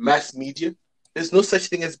about mass media, there's no such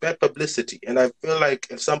thing as bad publicity. And I feel like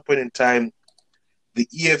at some point in time, the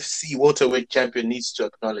UFC welterweight champion needs to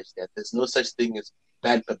acknowledge that there's no such thing as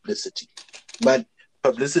bad publicity. But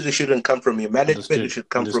publicity shouldn't come from your management. Understood. It should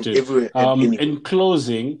come Understood. from everywhere and anywhere. In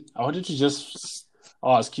closing, I wanted to just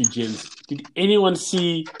ask you, James, did anyone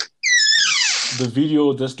see the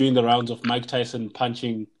video that's doing the rounds of Mike Tyson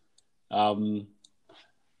punching? Woo!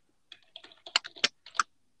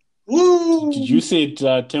 Did you see it,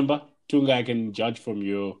 Themba? Tunga, I can judge from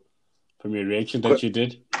your reaction that you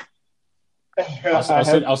did.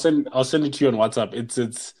 I'll send it to you on WhatsApp.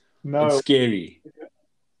 It's scary.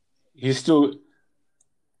 He still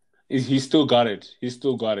got it. He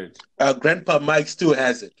still got it. Grandpa Mike still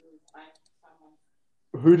has it.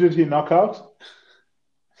 Who did he knock out?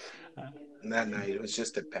 No, it was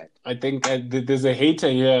just a pat. I think there's a hater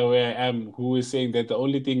here where I am who is saying that the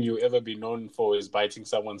only thing you'll ever be known for is biting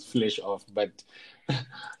someone's flesh off. But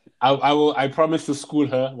I promise to school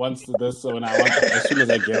her once this as soon as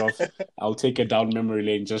I get off, I'll take her down memory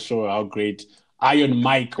lane, just show her how great Iron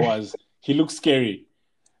Mike was. He looks scary.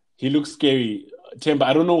 Themba,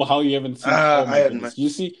 I don't know how you haven't seen Iron Mike. You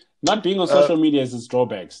see, not being on social media is its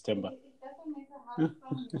drawbacks, Themba. I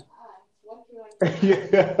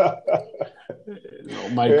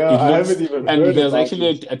haven't even and heard there's about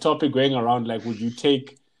actually a topic going around like, would you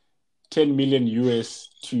take 10 million US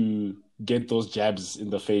to get those jabs in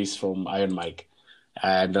the face from Iron Mike?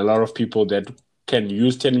 And a lot of people that can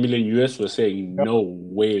use 10 million US were saying, no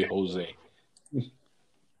way, Jose.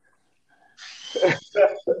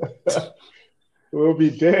 We'll be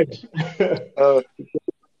dead.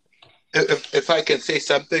 If I can say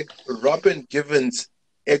something, Robin Givens'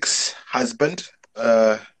 ex-husband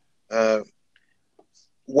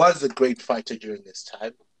was a great fighter during this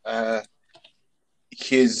time.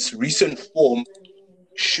 His recent form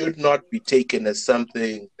should not be taken as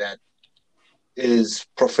something that is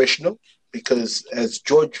professional, because as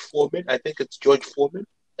George Foreman, is it George Foreman?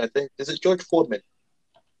 I think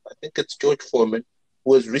it's George Foreman,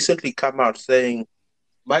 who has recently come out saying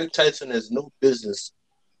Mike Tyson has no business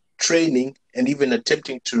training and even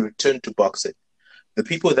attempting to return to boxing. The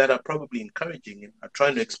people that are probably encouraging him are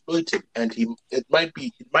trying to exploit him, and it might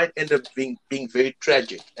end up being very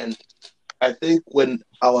tragic. And I think when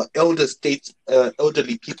our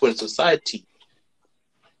elderly people in society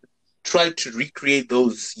try to recreate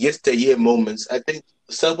those yesteryear moments, I think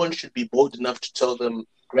someone should be bold enough to tell them,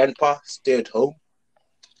 Grandpa, stay at home.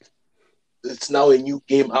 It's now a new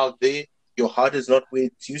game out there. Your heart is not where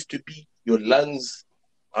it used to be. Your lungs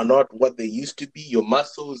are not what they used to be. Your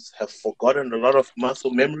muscles have forgotten a lot of muscle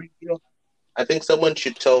memory. I think someone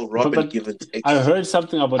should tell Robin Givens. I heard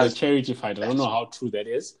something about a charity fight. I don't know how true that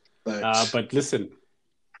is. But listen,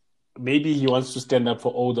 maybe he wants to stand up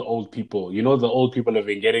for all the old people. The old people have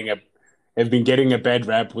been getting a bad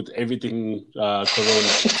rap with everything Corona.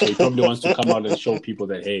 So he probably wants to come out and show people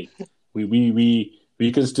that, hey, we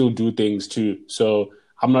can still do things too. So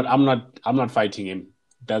I'm not fighting him.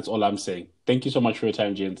 That's all I'm saying. Thank you so much for your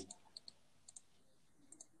time, James.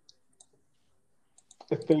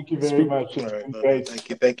 Thank you very much. Right,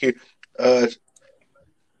 thank you.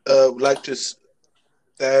 Would like to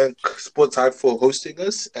thank Sports Hype for hosting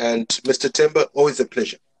us, and Mr. Themba, always a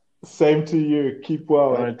pleasure. Same to you. Keep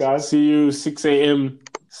well, right, guys. See you 6 a.m.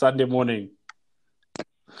 Sunday morning.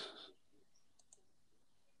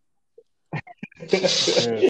 Yeah.